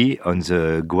quickly on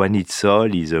the granite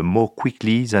soil, is more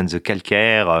quickly than the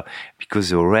calcaire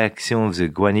because the reaction of the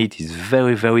granite is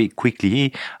very, very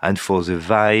quickly. And for the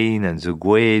vine and the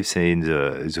grapes and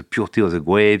the purity of the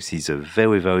grapes is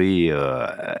very, very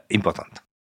important.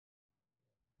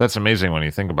 That's amazing when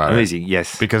you think about it. Amazing,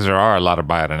 yes. Because there are a lot of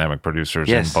biodynamic producers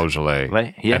in Beaujolais.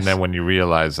 Right, yes. And then when you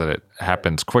realize that it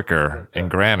happens quicker in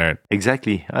granite.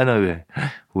 Exactly. I know.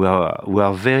 We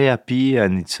are very happy,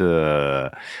 and it's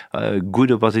a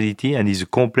good opportunity, and it's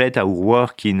complete our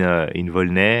work in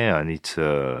Volnay, and it's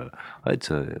a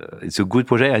good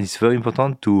project, and it's very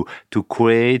important to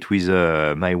create with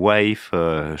my wife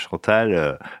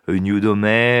Chantal a new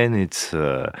domain. It's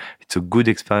a good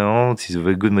experience. It's a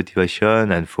very good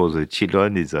motivation, and for the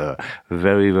children, it's a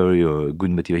very, very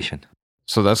good motivation.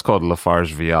 So that's called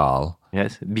Lafarge Vial.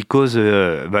 Yes, because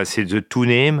c'est the two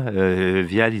name.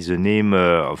 Vial is the name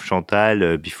of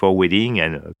Chantal before wedding,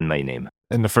 and my name.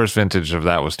 And the first vintage of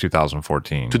that was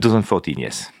 2014. 2014,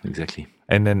 yes, exactly.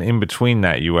 And then in between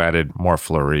that, you added more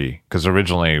Fleury, because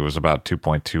originally it was about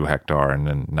 2.2 hectare, and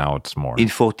then now it's more. In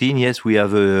 14, yes, we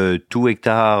have 2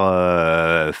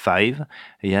 hectare 5,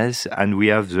 yes, and we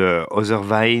have the other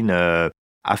vine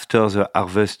after the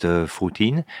harvest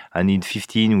fruiting, and in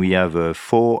 15 we have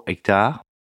 4 hectare.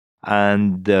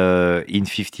 And in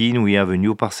 15, we have a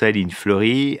new parcel in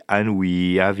Fleury, and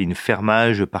we have in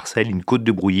Fermage a parcel in Côte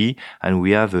de Brouilly, and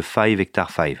we have a 5 hectare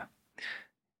 5.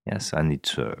 Yes, and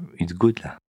it's good.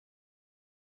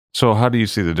 So how do you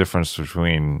see the difference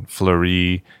between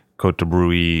Fleury, Côte de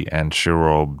Brouilly, and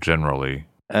Chirobe generally?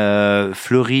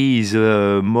 Fleury is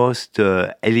the most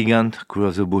elegant cru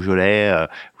of the Beaujolais,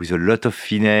 with a lot of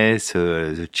finesse,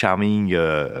 the charming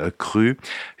cru.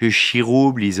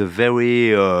 Chirobe is a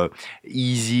very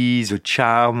easy, the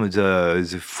charm,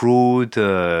 the fruit,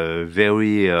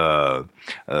 very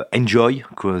enjoy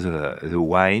the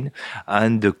wine.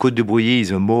 And the Côte de Brouilly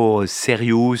is a more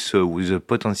serious, with the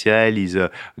potential, is a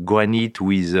granite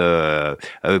with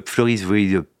Fleury is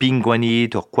with pink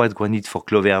granite or quartz granite for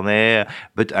Clos-Vernay.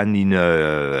 And in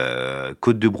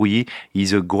Côte de Brouilly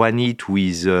is a granite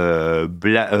with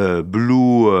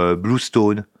blue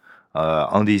stone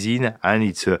andesine, and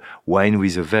it's a wine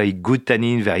with a very good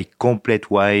tannin, very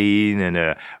complete wine,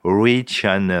 and rich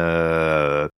and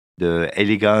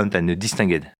elegant and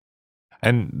distinguished.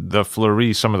 And the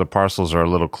Fleury, some of the parcels are a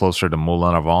little closer to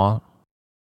Moulin-Avant.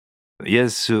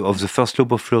 Yes, of the first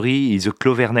slope of Fleury is a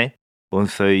Clos-Vernay.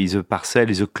 Is a parcel,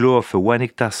 is a clos of 1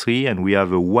 hectare 3, and we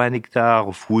have 1 hectare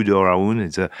of wood around.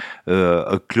 It's a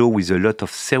clos with a lot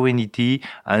of serenity,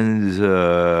 and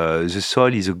the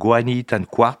soil is a granite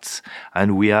and quartz,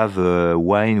 and we have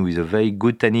wine with a very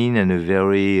good tannin and a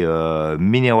very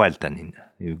mineral tannin,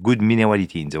 good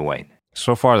minerality in the wine.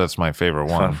 So far, that's my favorite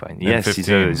one. Fine. Yes, it's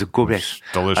a complex.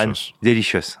 Delicious.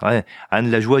 Delicious.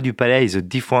 And La Joie du Palais is a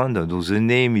different. The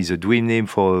name is a dream name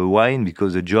for wine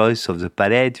because the joys of the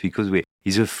palate, because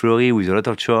it's a Fleury with a lot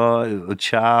of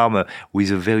charm,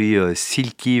 with a very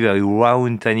silky, very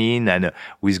round tannin, and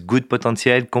with good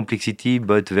potential, complexity,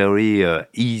 but very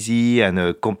easy and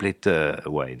a complete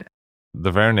wine.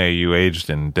 The Vernay you aged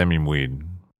in demi-muid.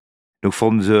 Donc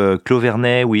from the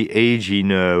Clos-Vernay, we age in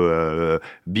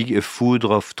big food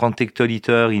of 30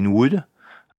 hectoliters in wood.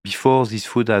 Before, this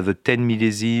food have a 10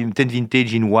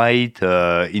 vintage in white,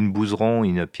 in Bouzeron,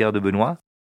 in Pierre de Benoit.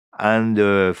 And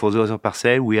for the other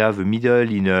parcel, we have a middle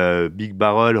in a big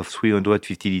barrel of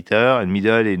 350 liters and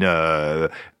middle in a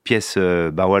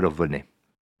pièce barrel of Volnay.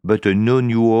 But no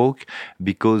New Oak,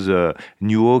 because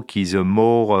New Oak is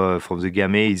more, from the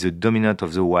Gamay, is the dominant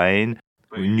of the wine.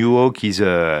 New Oak is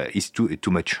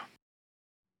too much.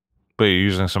 But you're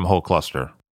using some whole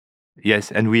cluster.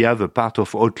 Yes, and we have a part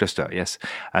of old cluster, yes.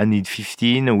 And in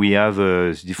 15, we have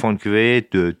different cuvée,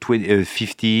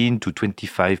 15 to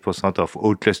 25% of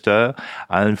old cluster.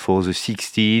 And for the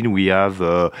 16, we have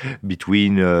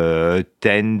between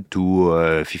 10 to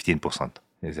 15%.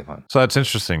 So that's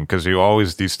interesting because you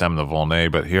always destem the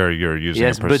Volnay, but here you're using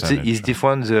yes, a percentage. But it's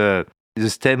different. The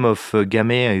stem of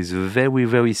Gamay is very,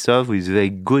 very soft with very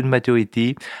good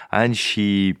maturity, and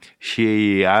she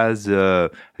has a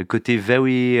côté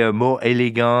very more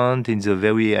elegant in the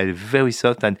very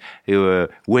soft. And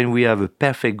when we have a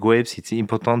perfect grapes, it's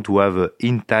important to have an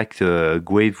intact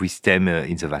grape with stem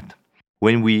in the vat.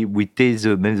 When we taste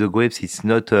the grapes, it's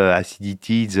not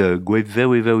acidity. The grape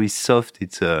very, very soft.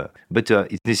 But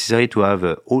it's necessary to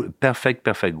have perfect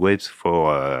grapes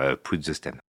for put the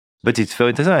stem. But it's very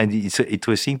interesting, and it's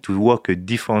interesting to work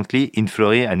differently in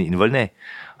Fleury and in Volnay.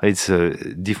 It's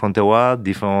different terroir,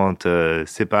 different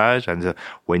cepage, and the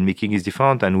winemaking is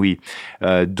different. And we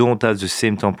don't have the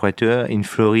same temperature in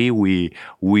Fleury.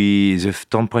 The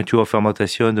temperature of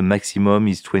fermentation, the maximum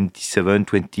is 27,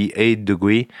 28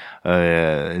 degrees.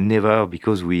 Never,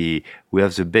 because we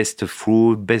have the best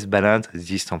fruit, best balance at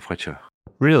this temperature.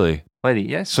 Really? Really,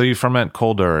 yes. So you ferment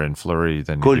colder in Fleury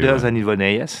than you do colder than in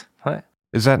Volnay, yes. Ouais.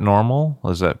 Is that normal?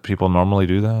 Is that people normally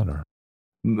do that, or?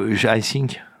 I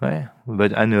think, ouais.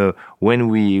 But when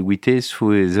we taste,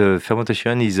 the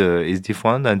fermentation is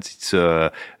different, and it's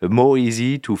more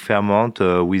easy to ferment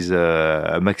with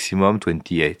a maximum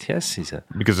 28. Yes,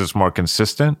 because it's more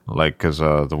consistent, like because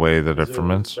the way that it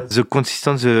ferments. The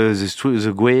consistency,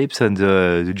 the grapes and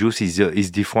the juice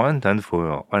is different, and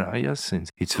yes,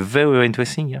 it's very, very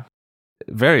interesting. Yeah.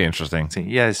 Very interesting.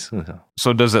 Yes.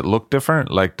 So does it look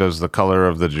different? Like, does the color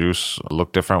of the juice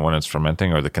look different when it's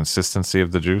fermenting, or the consistency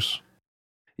of the juice?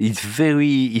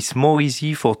 It's more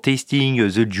easy for tasting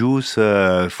the juice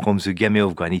from the Gamay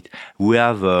of Granite. We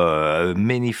have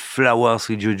many flowers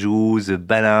with the juice, the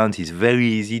balance. It's very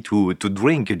easy to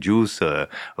drink a juice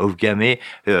of Gamay.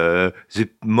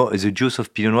 The juice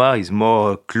of Pinot Noir is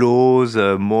more close,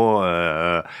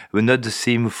 not the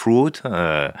same fruit.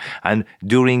 And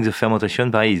during the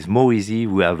fermentation, it's more easy.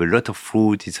 We have a lot of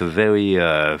fruit. It's a very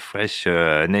fresh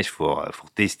neige for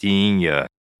tasting.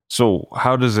 So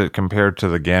how does it compare to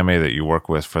the Gamay that you work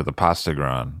with for the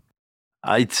Pastegran?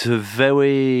 It's a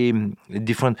very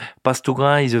different.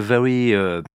 Pastegran is a very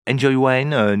enjoy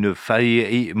wine,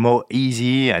 very more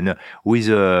easy. And with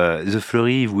the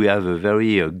Fleury, we have a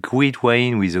very great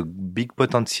wine with a big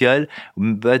potential.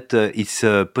 But it's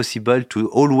possible to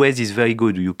always is very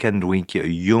good. You can drink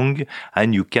young,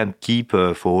 and you can keep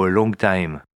for a long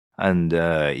time. And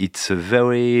it's a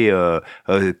very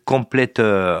complete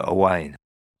wine.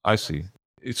 I see.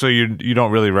 So you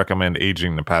don't really recommend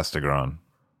aging the Pastegran?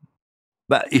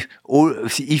 But if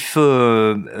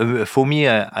for me,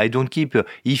 I don't keep.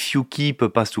 If you keep a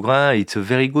Pastegran, it's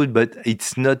very good, but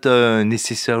it's not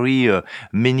necessary.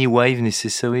 Many wines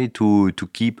necessary to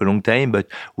keep a long time. But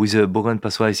with a Bourgogne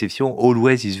Pastoral Exception,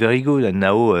 always is very good. And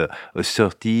now a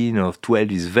 13 or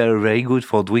 12 is very, very good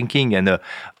for drinking. And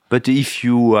but if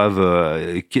you have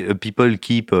people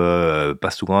keep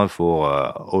Pastegran for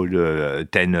all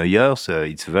 10 years,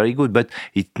 it's very good. But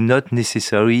it's not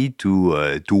necessary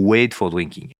to wait for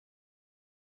drinking.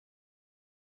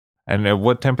 And at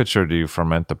what temperature do you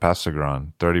ferment the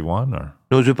Pastegran? 31 or?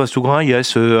 No, the Pastegran,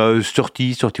 yes,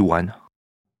 30, 31.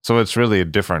 So it's really a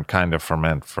different kind of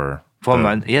ferment for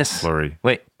yes. Fleury.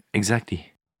 Wait, exactly.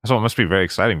 So it must be very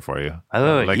exciting for you.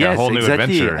 Like yes, a whole new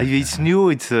exactly. adventure. It's new.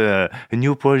 It's a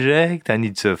new project, and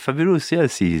it's fabulous.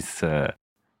 Yes,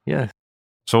 yeah.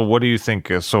 So what do you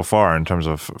think so far in terms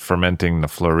of fermenting the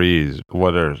Fleury?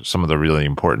 What are some of the really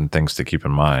important things to keep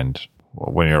in mind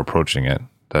when you're approaching it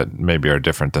that maybe are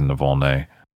different than the Volnay?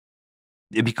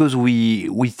 Because we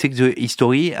take the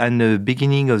history and the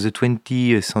beginning of the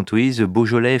 20th century, the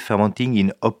Beaujolais fermenting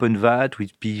in open vat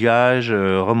with pillage,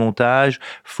 remontage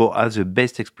for as the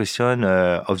best expression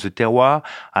of the terroir.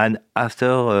 And after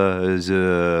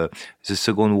the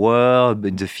Second War,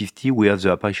 in the 50s, we have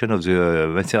the apparition of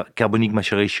the carbonic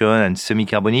maceration and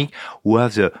semi-carbonic, who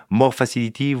have the more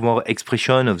facility, more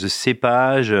expression of the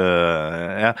cepage.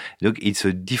 Look, it's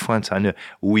a difference. And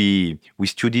we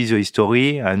study the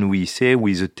history, and we say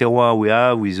with the terroir we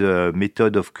have, with the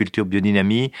method of culture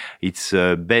biodynamic, it's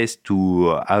best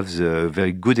to have the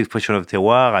very good expression of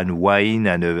terroir, and wine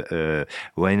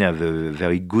have a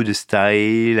very good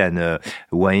style, and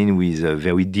wine with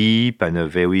very deep and a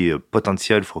very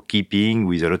potential for keeping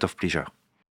with a lot of pleasure.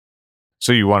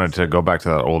 So you wanted to go back to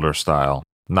that older style,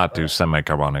 not do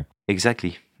semi-carbonic.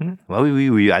 Exactly. Well,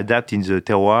 we adapt in the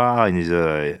terroir,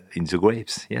 in the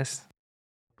grapes, yes.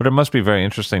 But it must be very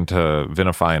interesting to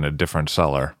vinify in a different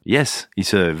cellar. Yes, it's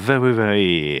very,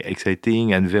 very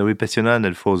exciting and very passionate,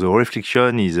 and for the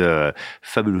reflection is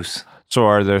fabulous. So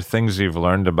are there things you've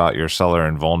learned about your cellar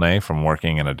in Volnay from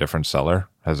working in a different cellar?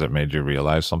 Has it made you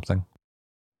realize something?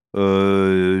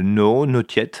 No,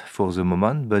 not yet for the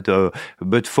moment.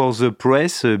 But for the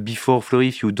press, before Fleury,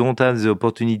 if you don't have the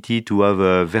opportunity to have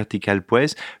a vertical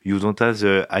press, you don't have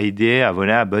the idea.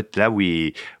 Voilà, but là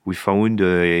we found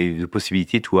the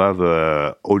possibility to have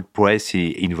old press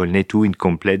in Volnay too, in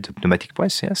complete pneumatic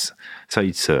press. Yes, so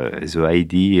it's the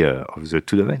idea of the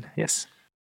two domain. Yes.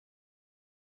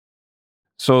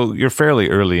 So you're fairly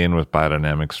early in with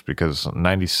biodynamics because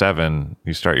 97,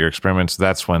 you start your experiments.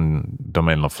 That's when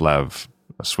Domaine Leflaive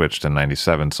switched in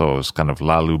 97. So it was kind of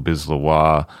Lalou,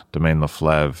 Bisleroy, Domaine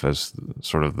Leflaive as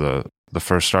sort of the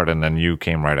first start, and then you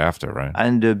came right after, right?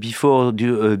 And before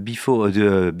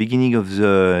the beginning of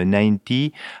the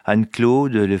 90, and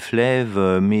Claude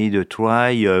Leflaive made a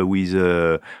try with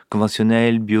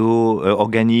conventional, bio,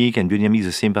 organic, and biodynamic,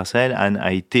 the same parcel. And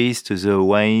I taste the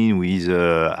wine with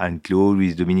Anne Claude,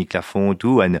 with Dominique Lafont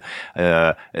too. And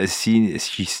she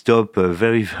stopped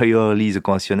very, very early the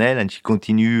conventional, and she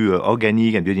continued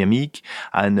organic and biodynamic.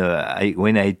 And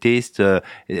when I taste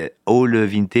all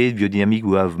vintage biodynamic,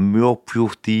 we have more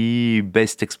purity,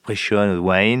 best expression of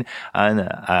wine, and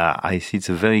I see it's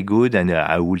very good, and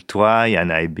I will try,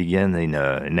 and I began in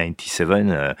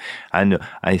 97, and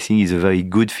I think it's a very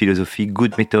good philosophy,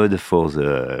 good method for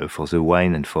the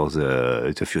wine and for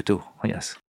the photo.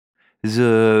 Yes. With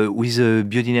the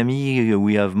biodynamic,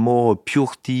 we have more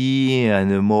purity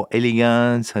and more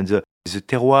elegance, and the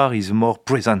terroir is more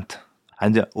present.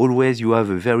 And always you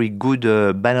have a very good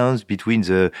balance between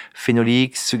the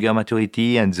phenolic, sugar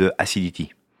maturity, and the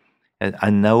acidity.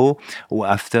 And now,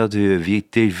 after the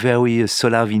vintage, very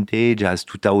solar vintage as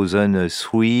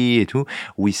 2003 and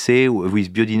we say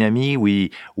with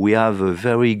biodynamic, we have a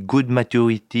very good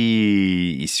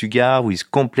maturity sugar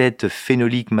with complete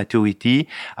phenolic maturity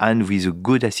and with a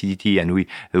good acidity. And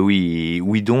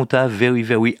we don't have very,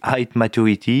 very high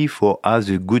maturity for us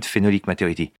a good phenolic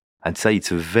maturity. And so it's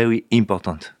very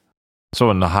important. So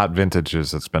in the hot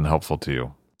vintages, it's been helpful to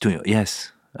you?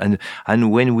 Yes. And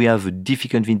when we have a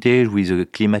difficult vintage with a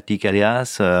climatic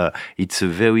alias,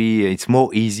 it's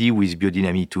more easy with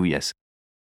biodynamic too, yes.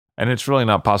 And it's really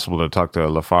not possible to talk to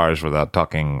Lafarge without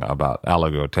talking about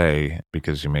Aligoté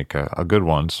because you make a good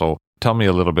one. So tell me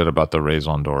a little bit about the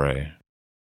Raison Doré.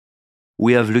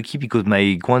 We have lucky because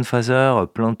my grandfather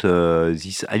plant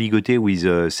this aligoté with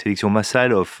Sélection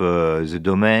Massal of the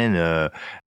domain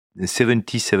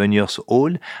 77 years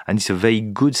old, and it's a very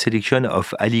good selection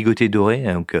of aligoté doré.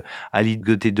 Donc,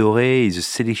 aligoté doré is a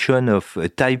selection of a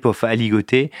type of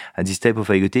aligoté, and this type of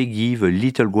aligoté give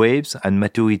little grapes, and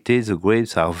maturity, the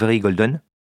grapes are very golden.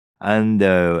 And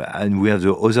we have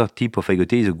the other type of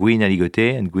aligoté, the green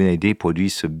aligoté, and green aligoté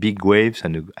produce big grapes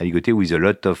and aligoté with a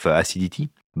lot of acidity.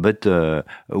 But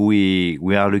we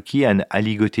are lucky, and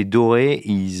aligoté doré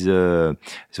is the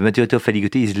maturity of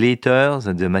aligoté is later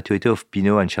than the maturity of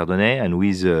Pinot and Chardonnay, and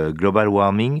with global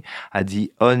warming, at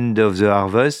the end of the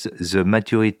harvest, the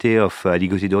maturity of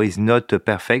aligoté doré is not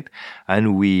perfect,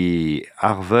 and we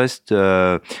harvest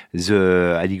the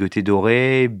aligoté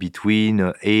doré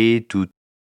between 8 to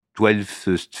 12,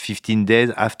 15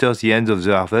 days after the end of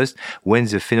the harvest, when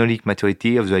the phenolic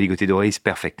maturity of the aligoté doré is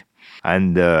perfect.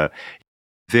 And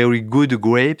very good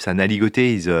grapes, and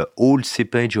aligoté is old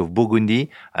cepage of Burgundy,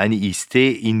 and he stay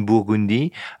in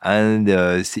Burgundy, and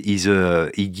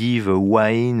he give a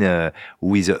wine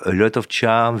with a lot of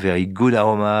charm, very good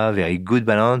aroma, very good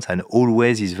balance, and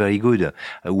always is very good.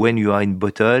 When you are in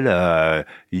bottle,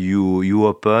 you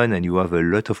open and you have a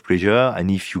lot of pleasure, and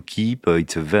if you keep,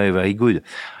 it's very, very good.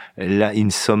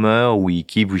 In summer, we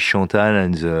keep with Chantal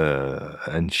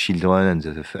and children and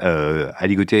the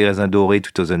Aligoté Raisin Doré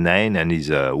 2009, and it's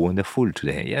wonderful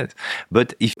today. Yes,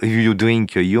 but if you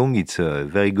drink young, it's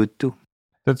very good too.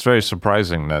 That's very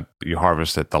surprising that you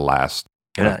harvest it the last.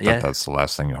 That's the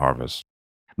last thing you harvest.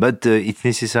 But it's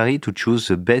necessary to choose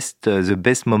the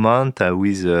best moment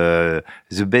with the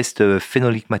best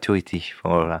phenolic maturity.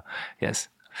 Yes.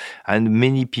 And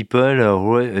many people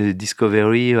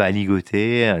discover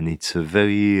aligoté, and it's a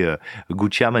very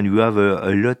good charm, and you have a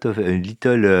little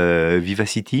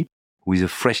vivacity with a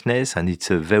freshness, and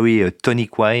it's a very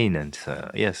tonic wine, and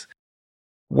yes.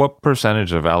 What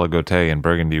percentage of aligoté in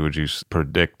Burgundy would you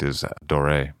predict is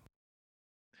doré?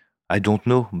 I don't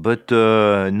know, but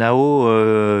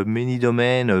now many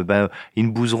domains,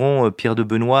 in Bouzeron, Pierre de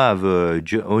Benoit have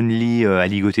only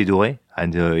aligoté doré,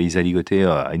 and his aligoté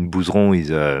in Bouzeron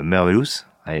is marvelous.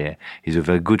 He's a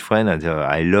very good friend, and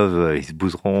I love his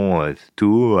Bouzeron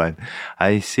too. And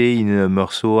I say in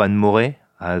Meursault, Anne Moret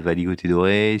has the Aligoté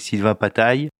Doré, Sylvain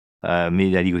Pataille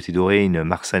made Aligoté Doré in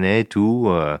Marsanais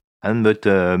too. But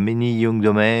many young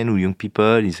domain or young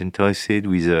people is interested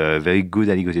with very good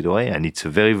Aligoté Doré, and it's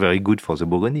very, very good for the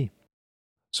Burgundy.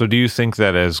 So do you think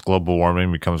that as global warming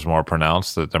becomes more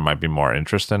pronounced, that there might be more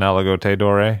interest in Aligoté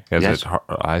Doré? Yes.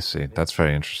 I see. That's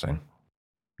very interesting.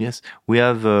 Yes. We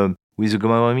have, with the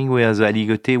global warming, we have the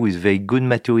Aligoté with very good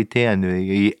maturity and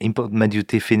important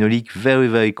maturity phenolic, very,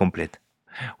 very complete.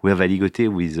 We have Aligoté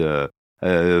with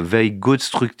very good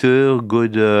structure,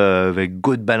 very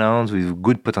good balance with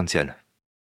good potential.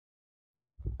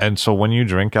 And so when you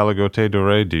drink Aligoté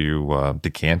Doré, do you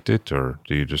decant it, or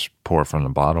do you just pour from the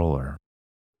bottle? Or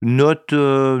No,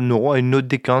 I not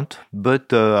decant,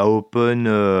 but I open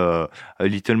a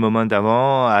little moment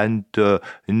avant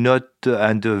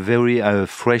and a very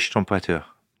fresh temperature.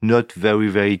 Not very,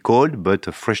 very cold, but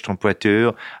a fresh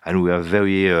temperature, and we have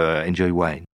very enjoy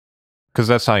wine. Because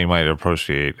that's how you might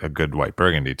appreciate a good white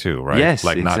Burgundy too, right? Yes,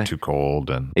 like not too cold.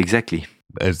 And exactly.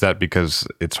 Is that because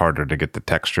it's harder to get the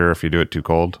texture if you do it too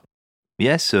cold?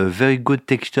 Yes, a very good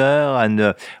texture,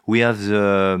 and we have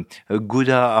a good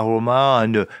aroma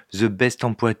and the best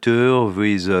temperature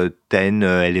with 10,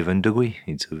 11 degrees.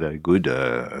 It's very good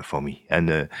for me,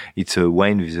 and it's a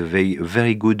wine with a very,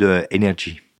 very good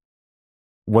energy.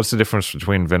 What's the difference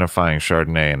between vinifying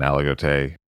Chardonnay and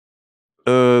Aligoté?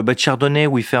 But Chardonnay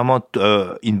we ferment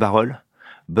in barrel,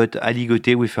 but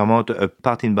Aligoté we ferment a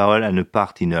part in barrel and a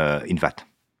part in vat.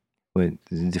 Well,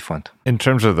 it's different. In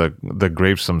terms of the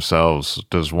grapes themselves,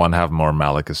 does one have more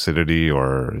malic acidity,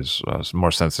 or is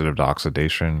more sensitive to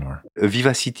oxidation? Or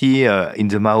vivacity in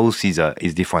the mouth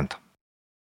is different.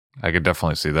 I could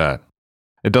definitely see that.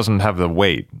 It doesn't have the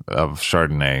weight of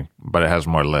Chardonnay, but it has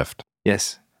more lift.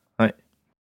 Yes. Right.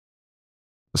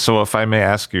 So if I may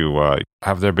ask you,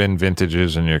 have there been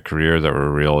vintages in your career that were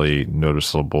really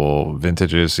noticeable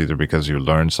vintages, either because you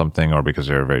learned something or because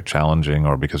they were very challenging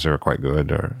or because they were quite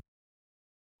good? Or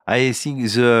I think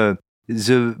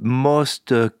the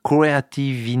most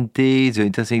creative vintage, the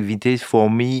interesting vintage for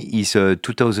me is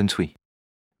 2003.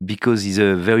 Because it's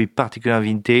a very particular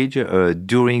vintage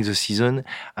during the season,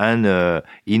 and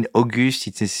in August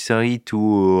it's necessary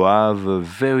to have a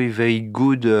very, very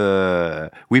good.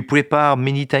 We prepare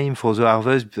many times for the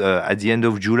harvest at the end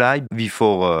of July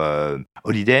before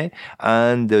holiday,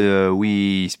 and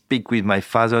we speak with my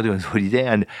father during the holiday,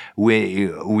 and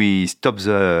we stop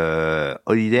the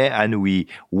holiday and we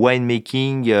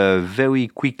winemaking very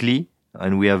quickly.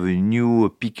 And we have a new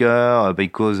picker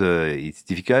because it's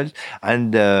difficult.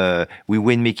 And we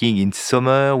winemaking in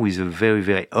summer with a very,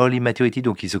 very early maturity.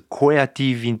 Donc it's a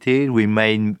creative vintage. We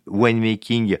mine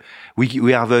winemaking.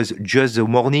 We harvest just the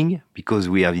morning because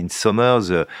we have in summer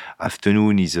the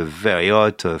afternoon is very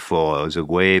hot for the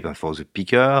grape and for the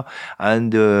picker.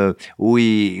 And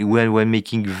we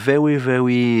winemaking very,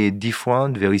 very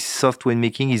different, very soft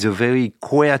winemaking is a very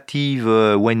creative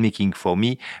winemaking for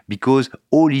me because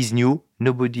all is new.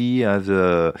 Nobody has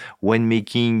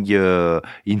winemaking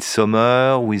in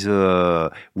summer with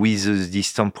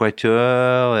this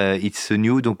temperature. It's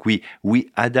new, donc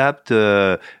we adapt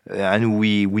and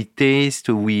we taste.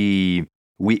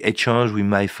 We exchange with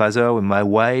my father, with my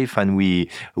wife, and we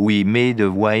made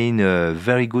a wine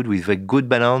very good with a good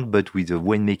balance, but with the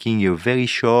winemaking very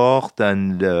short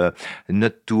and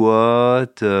not too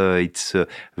hot. It's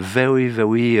very,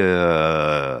 very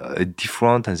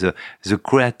different, and the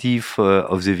creative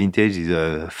of the vintage is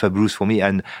fabulous for me.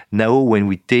 And now when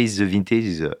we taste the vintage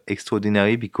is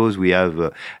extraordinary because we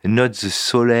have not the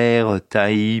solar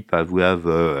type as we have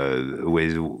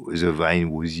with the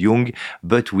vine was young,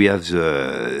 but we have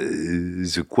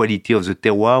the quality of the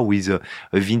terroir with a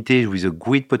vintage with a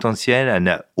great potential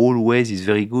and always is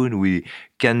very good. We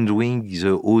can drink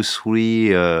the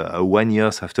 03 1 year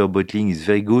after bottling is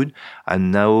very good,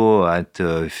 and now at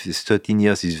 13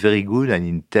 years is very good, and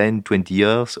in 10, 20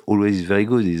 years always is very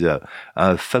good. It's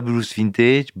a fabulous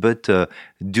vintage, but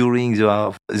during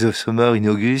the summer in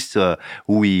August,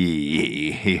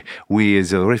 we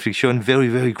the reflection very,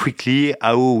 very quickly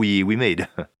how we made.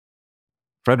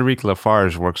 Frederic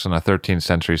Lafarge works in a 13th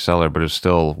century cellar, but is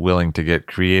still willing to get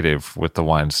creative with the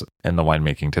wines and the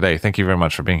winemaking today. Thank you very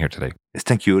much for being here today. Yes,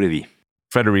 thank you, Levi.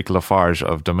 Frederic Lafarge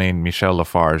of Domaine Michel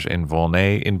Lafarge in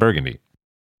Volnay in Burgundy.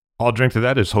 I'll Drink to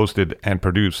That is hosted and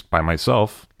produced by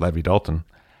myself, Levi Dalton.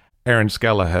 Aaron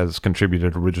Scala has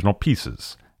contributed original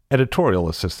pieces. Editorial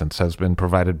assistance has been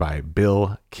provided by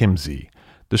Bill Kimsey.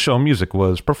 The show music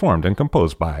was performed and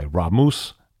composed by Rob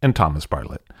Moose and Thomas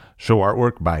Bartlett. Show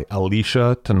artwork by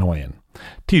Alicia Tenoyan.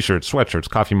 T-shirts, sweatshirts,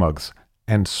 coffee mugs,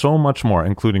 and so much more,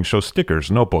 including show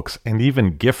stickers, notebooks, and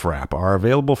even gift wrap are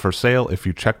available for sale if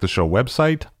you check the show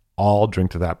website,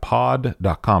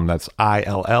 alldrinktothatpod.com. That's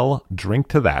ILL,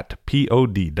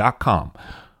 drinktothatpod.com,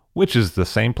 which is the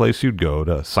same place you'd go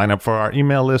to sign up for our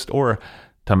email list or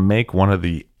to make one of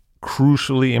the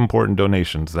crucially important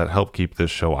donations that help keep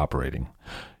this show operating.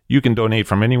 You can donate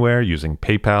from anywhere using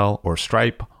PayPal or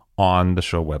Stripe on the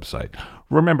show website.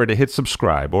 Remember to hit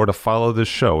subscribe or to follow this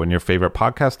show in your favorite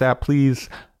podcast app, please.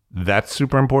 That's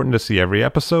super important to see every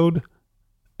episode.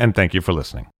 And thank you for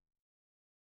listening.